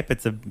Wrong Swipe.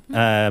 It's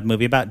a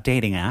movie about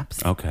dating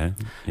apps. okay.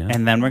 Yeah.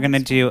 And then we're going to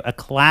do a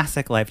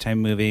classic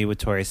Lifetime movie with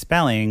Tori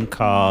Spelling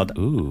called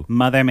Ooh.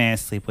 Mother May I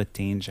Sleep with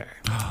Danger.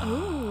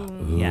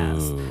 Ooh.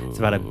 Yes. It's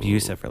about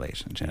abusive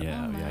relationship.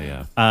 Yeah,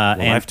 yeah. Well,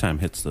 Well, Lifetime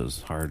hits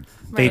those hard.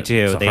 They Right.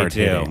 do. the They hard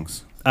do.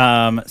 hittings.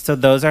 So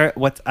those are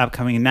what's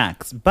upcoming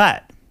next.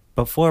 But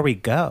before we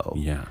go,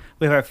 Yeah.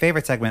 we have our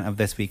favorite segment of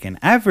this week and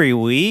every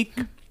week.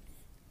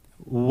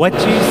 What you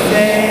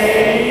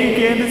say,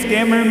 Candace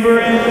Cameron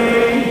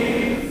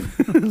Bray?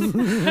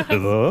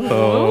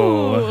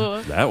 Oh,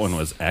 Ooh. That one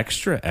was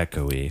extra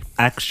echoey.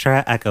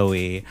 extra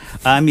echoey.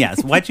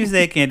 Yes, what you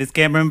say, Candace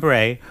Cameron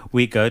Bray.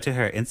 We go to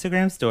her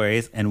Instagram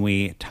stories and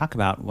we talk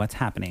about what's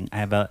happening. I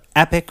have an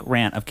epic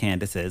rant of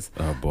Candace's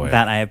Oh, boy.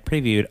 that I have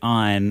previewed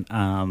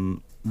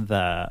on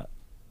the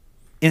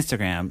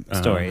Instagram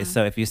stories.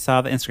 So if you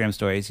saw the Instagram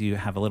stories, you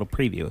have a little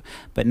preview.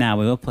 But now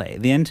we will play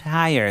the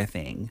entire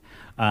thing.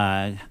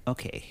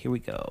 Okay, here we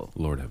go.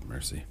 Lord have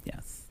mercy.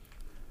 Yes.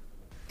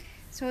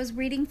 So I was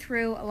reading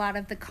through a lot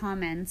of the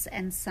comments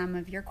and some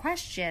of your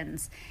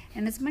questions.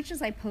 And as much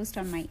as I post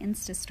on my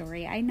Insta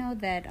story, I know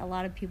that a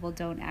lot of people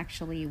don't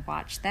actually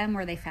watch them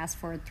or they fast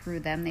forward through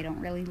them. They don't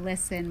really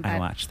listen. But I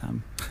watch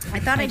them. I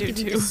thought I I'd do give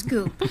you too. the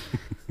scoop.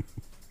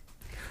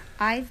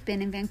 I've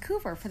been in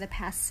Vancouver for the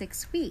past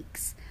 6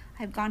 weeks.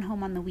 I've gone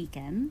home on the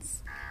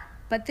weekends.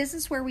 But this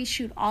is where we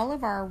shoot all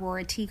of our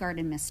Aurora Tea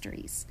Garden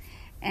mysteries.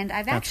 And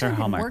I've That's our actually been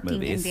Hallmark working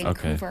movies. in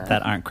Okay. Vancouver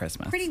That aren't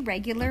Christmas. pretty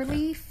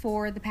regularly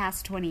for the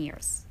past 20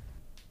 years.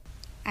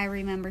 I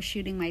remember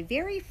shooting my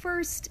very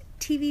first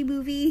TV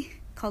movie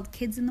called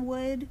Kids in the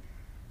Woods.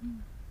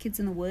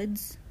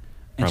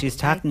 And she's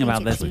Probably. talking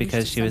about this changed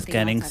because to she was something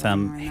getting else, I don't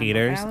some remember, but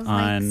haters I was,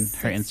 on her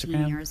 16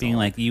 Instagram years being old.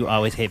 like, you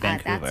always hate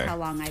Vancouver. That's how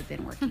long I've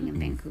been working in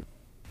Vancouver.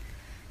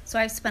 So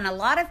I've spent a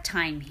lot of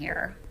time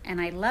here, and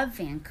I love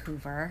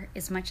Vancouver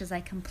as much as I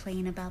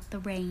complain about the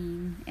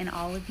rain. And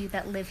all of you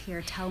that live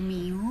here tell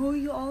me,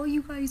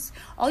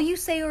 all you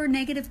say are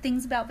negative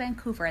things about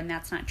Vancouver, and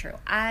that's not true.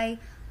 I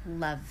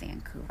love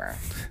Vancouver.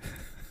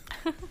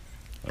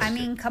 I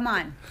mean, come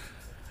on.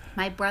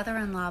 My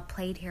brother-in-law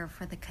played here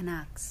for the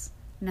Canucks.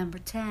 Number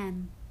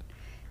 10.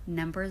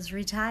 Number's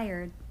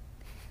retired.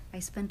 I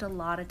spent a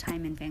lot of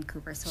time in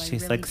Vancouver, so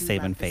She's I really like do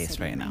saving love the face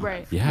city right now.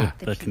 Right. Yeah.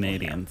 The people here.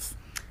 Canadians.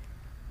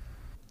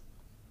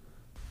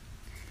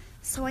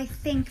 So I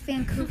thank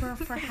Vancouver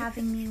for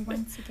having me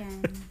once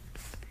again.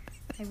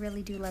 I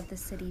really do love the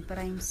city, but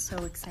I am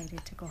so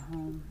excited to go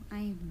home.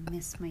 I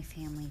miss my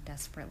family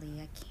desperately.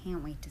 I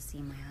can't wait to see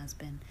my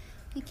husband.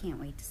 I can't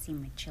wait to see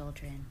my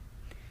children.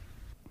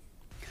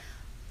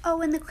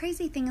 Oh, and the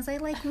crazy thing is I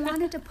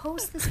wanted to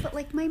post this,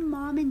 but my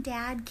mom and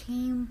dad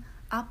came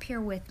up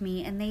here with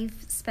me, and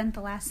they've spent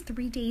the last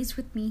 3 days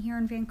with me here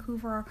in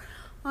Vancouver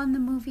on the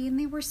movie, and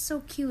they were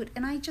so cute,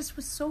 and I just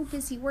was so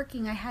busy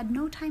working I had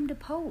no time to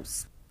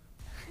post.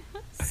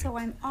 So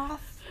I'm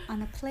off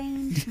on a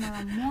plane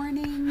tomorrow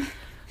morning.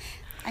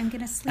 I'm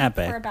gonna sleep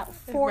Epic. for about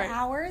 4 Right.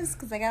 hours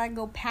because I gotta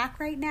go pack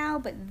right now,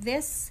 but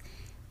this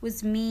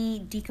was me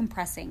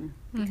decompressing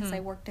because I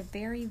worked a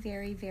very,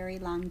 very, very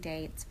long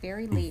day. It's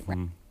very late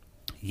right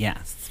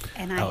Yes.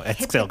 and I it's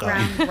hit still the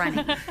going. ground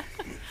running.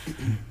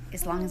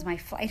 As long as my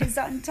flight is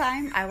on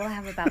time, I will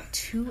have about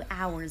 2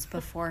 hours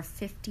before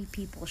 50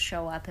 people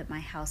show up at my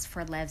house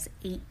for Lev's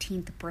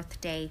 18th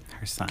birthday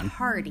Her son.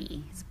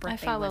 party. His birthday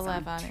follow was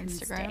Lev on on Instagram.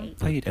 Tuesday.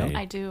 Oh, you do? Okay.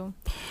 I do.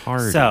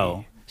 Party.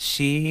 So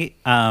she,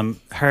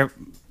 her,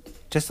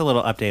 just a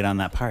little update on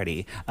that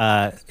party.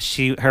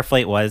 Her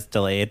flight was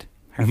delayed.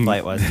 Her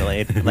flight was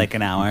delayed like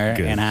an hour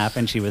Good. and a half,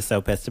 and she was so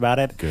pissed about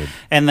it. Good.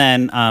 And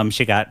then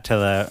she got to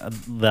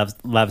the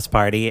Love's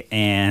party,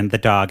 and the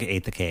dog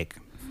ate the cake.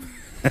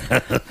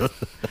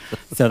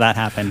 So that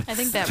happened. I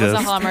think that was a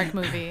Just- Hallmark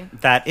movie.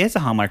 That is a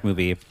Hallmark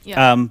movie.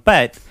 Yeah.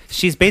 But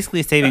she's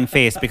basically saving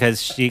face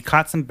because she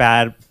caught some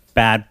bad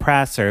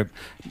press or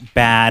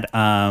bad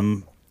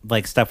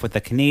stuff with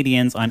the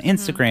Canadians on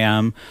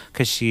Instagram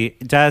because she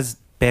does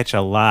bitch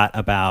a lot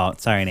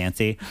about, sorry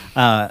Nancy,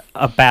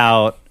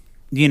 about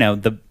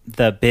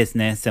the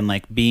business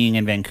and being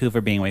in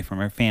Vancouver, being away from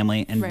her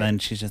family, and Right. then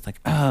she's just like,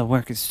 oh,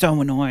 work is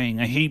so annoying.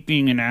 I hate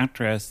being an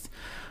actress.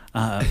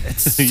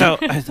 It's so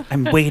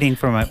I'm waiting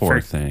for Poor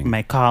thing.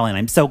 my call, and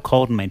I'm so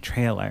cold in my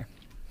trailer.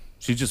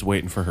 She's just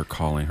waiting for her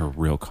calling, her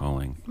real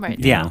calling. Right.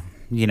 you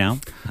Yeah, know?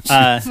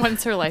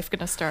 When's her life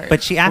gonna start?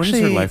 But she When is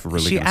actually her life really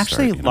she gonna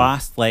actually start, you know?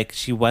 lost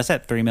she was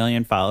at 3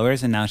 million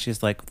followers, and now she's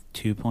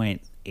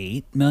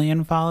 2.8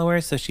 million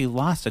followers. So she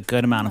lost a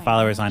good amount of my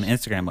followers on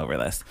Instagram over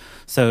this.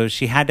 So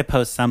she had to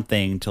post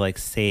something to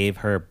save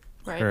her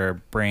Right.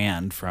 her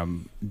brand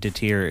from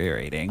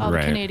deteriorating. all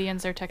Right. the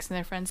Canadians are texting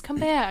their friends, "Come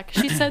back."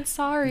 She said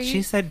sorry.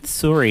 She said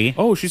sorry.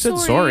 Oh, she said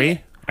Sorry.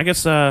 sorry. I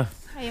guess, I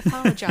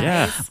apologize.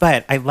 Yeah.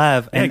 But I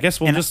love. I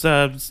guess we'll just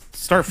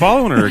start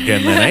following her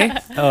again then, eh?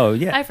 Oh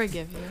yeah, I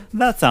forgive you.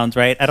 that sounds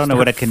right. I don't know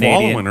Start what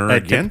following her a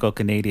again? typical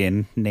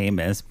Canadian name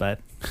is, but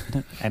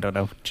I don't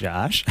know.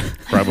 Josh.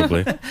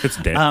 Probably. It's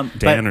Dan,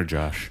 but- or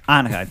Josh.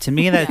 Annika, to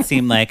me that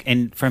seemed like,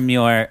 and from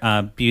your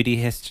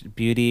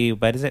beauty,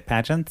 what is it,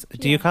 pageants?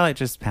 Do you Yeah. call it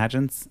just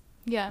pageants?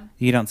 Yeah.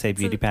 You don't say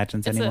beauty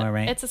pageants It's anymore,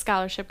 right? It's a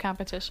scholarship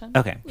competition.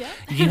 Okay. Yeah.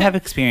 You have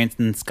experience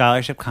in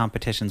scholarship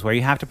competitions where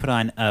you have to put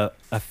on a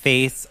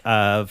face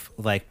of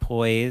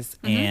poise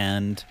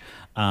and,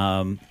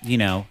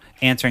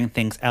 answering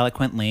things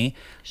eloquently.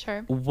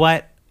 Sure.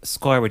 What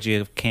score would you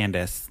give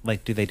Candace?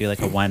 Do they do a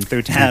 1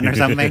 through 10 or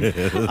something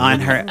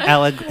on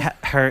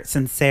her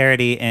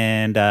sincerity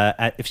and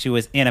if she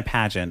was in a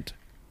pageant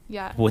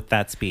Yeah. with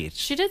that speech?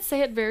 She did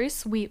say it very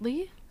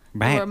sweetly.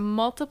 Right. There were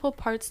multiple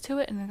parts to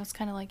it, and it was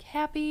kind of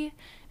happy,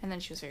 and then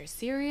she was very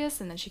serious,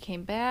 and then she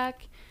came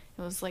back.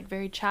 It was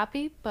very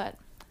choppy, but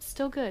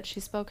still good. She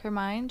spoke her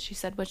mind. She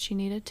said what she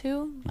needed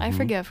to. I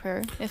forgive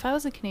her. If I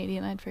was a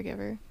Canadian, I'd forgive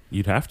her.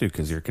 You'd have to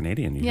because you're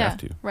Canadian. You Yeah, have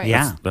to. right.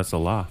 Yeah. That's the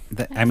law.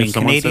 I mean, if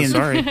someone Canadians.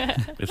 says sorry,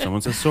 if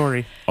someone says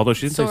sorry, although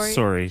she didn't say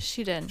sorry,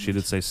 She didn't. she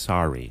did say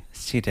sorry.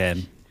 She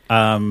did.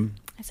 I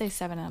say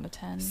 7 out of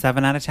 10.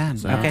 7 out of 10.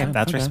 Seven out of Okay, 10.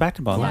 that's Okay.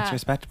 respectable. That's Yeah.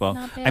 respectable.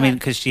 Not I mean, bad.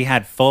 because she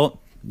had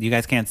full. You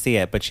guys can't see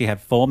it, but she had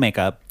full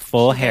makeup,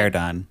 full She hair did.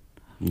 done.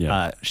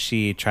 Yeah.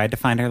 She tried to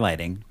find her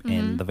lighting Mm-hmm.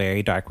 in the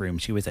very dark room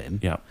she was in.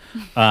 Yeah.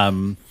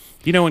 Um,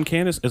 And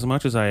Candace, as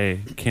much as I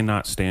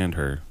cannot stand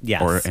her,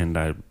 Yes. and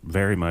I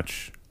very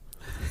much,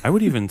 I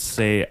would even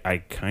say I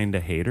kind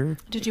of hate her.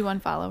 Did you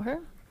unfollow her?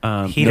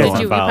 He no, doesn't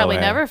Did you follow probably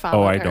her. never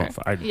followed Oh, I her.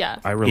 don't. Yeah.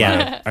 I rely.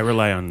 Yeah. I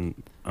rely on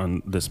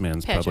this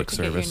man's Patrick public to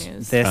get your service.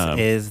 news. this Um,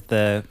 is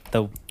the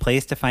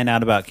place to find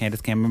out about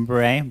Candace Cameron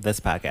Bure. This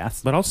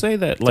podcast. But I'll say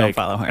that, Don't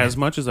follow her. as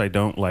much as I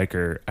don't like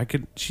her,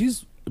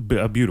 she's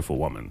a beautiful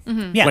woman.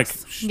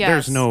 Yes. Yes.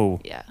 There's no.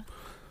 Yeah.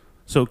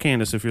 So,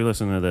 Candace, if you're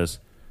listening to this,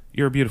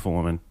 you're a beautiful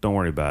woman. Don't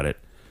worry about it.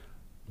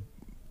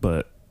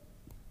 But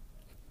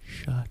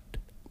shut.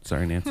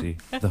 Sorry, Nancy.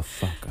 The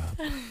fuck up.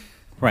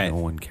 Right. No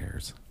one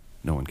cares.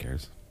 No one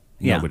cares.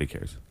 Yeah. Nobody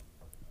cares.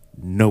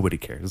 Nobody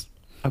cares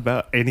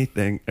about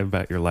anything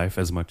about your life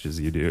as much as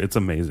you do. It's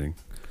amazing.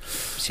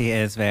 She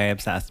is very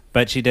obsessed,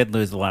 but she did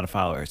lose a lot of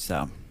followers,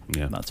 so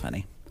Yeah. that's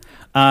funny.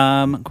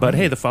 But Great.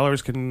 hey, the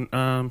followers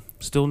can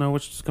still know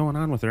what's going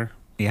on with her.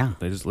 Yeah.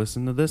 They just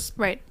listen to this.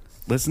 Right.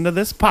 Listen to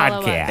this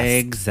Follow podcast. us.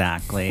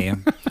 Exactly.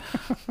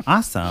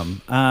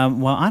 Awesome.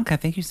 Well, Annika,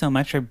 thank you so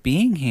much for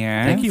being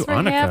here. Thank you,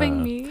 Thanks for Annika.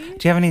 having me. Do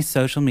you have any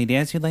social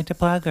medias you'd like to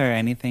plug or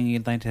anything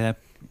you'd like to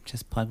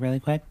just plug really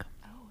quick?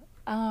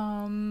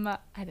 I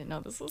didn't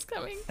know this was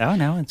coming. Oh,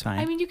 no, it's fine.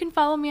 I mean, you can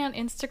follow me on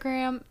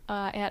Instagram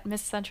at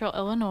Miss Central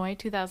Illinois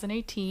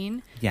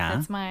 2018. Yeah.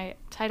 That's my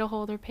title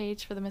holder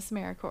page for the Miss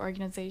America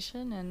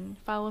organization. And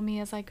follow me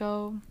as I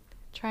go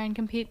try and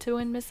compete to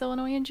win Miss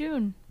Illinois in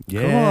June.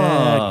 Yeah,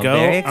 Cool. go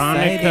Very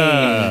exciting.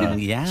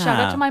 Annika. Yeah. Shout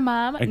out to my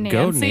mom, And Nancy.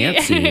 go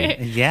Nancy.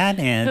 Yeah,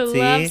 Nancy. who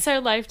loves her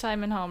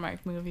Lifetime and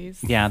Hallmark movies.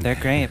 Yeah, they're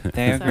great.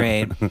 They're So-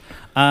 great.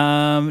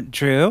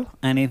 Drew,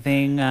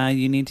 anything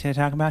you need to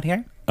talk about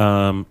here?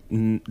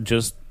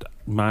 Just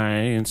my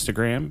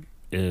Instagram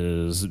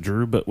is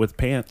Drew but with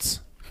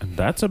pants, and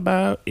that's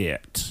about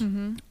it.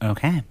 Mm-hmm.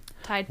 Okay.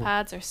 Tide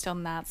Pods are still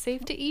not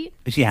safe to eat.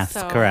 Yes,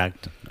 So-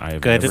 correct. I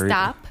have Good. never,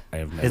 Stop. I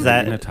have never Is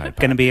that eaten a Tide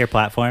going to Pod. be your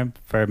platform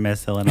for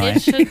Miss Illinois?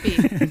 It should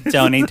be.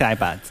 Don't eat Tide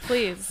Pods.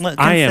 Please. Look,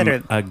 I consider-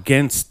 am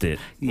against it.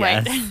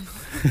 Yes.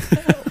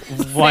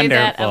 Say Wonderful.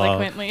 that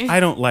eloquently. I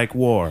don't like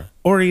war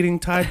or eating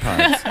Tide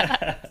Pods.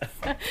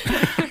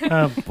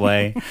 Oh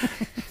boy.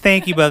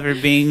 Thank you both for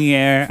being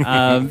here.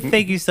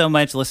 Thank you so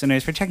much,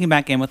 listeners, for checking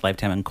back in with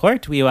Lifetime in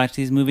Court. We watch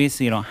these movies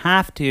so you don't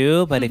have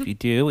to, but if you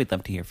do, we'd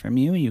love to hear from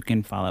you. You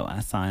can follow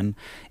us on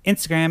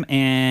Instagram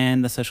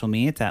and the social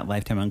media. It's at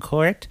Lifetime in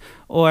Court,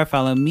 or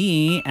follow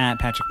me at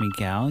Patrick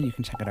Miguel. You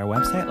can check out our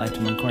website,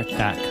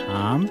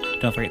 lifetimeincourt.com.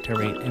 Don't forget to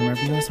rate and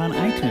review us on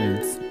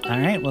iTunes. All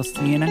right, we'll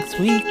see you next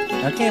week.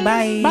 Okay,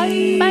 bye.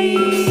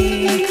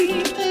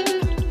 Bye.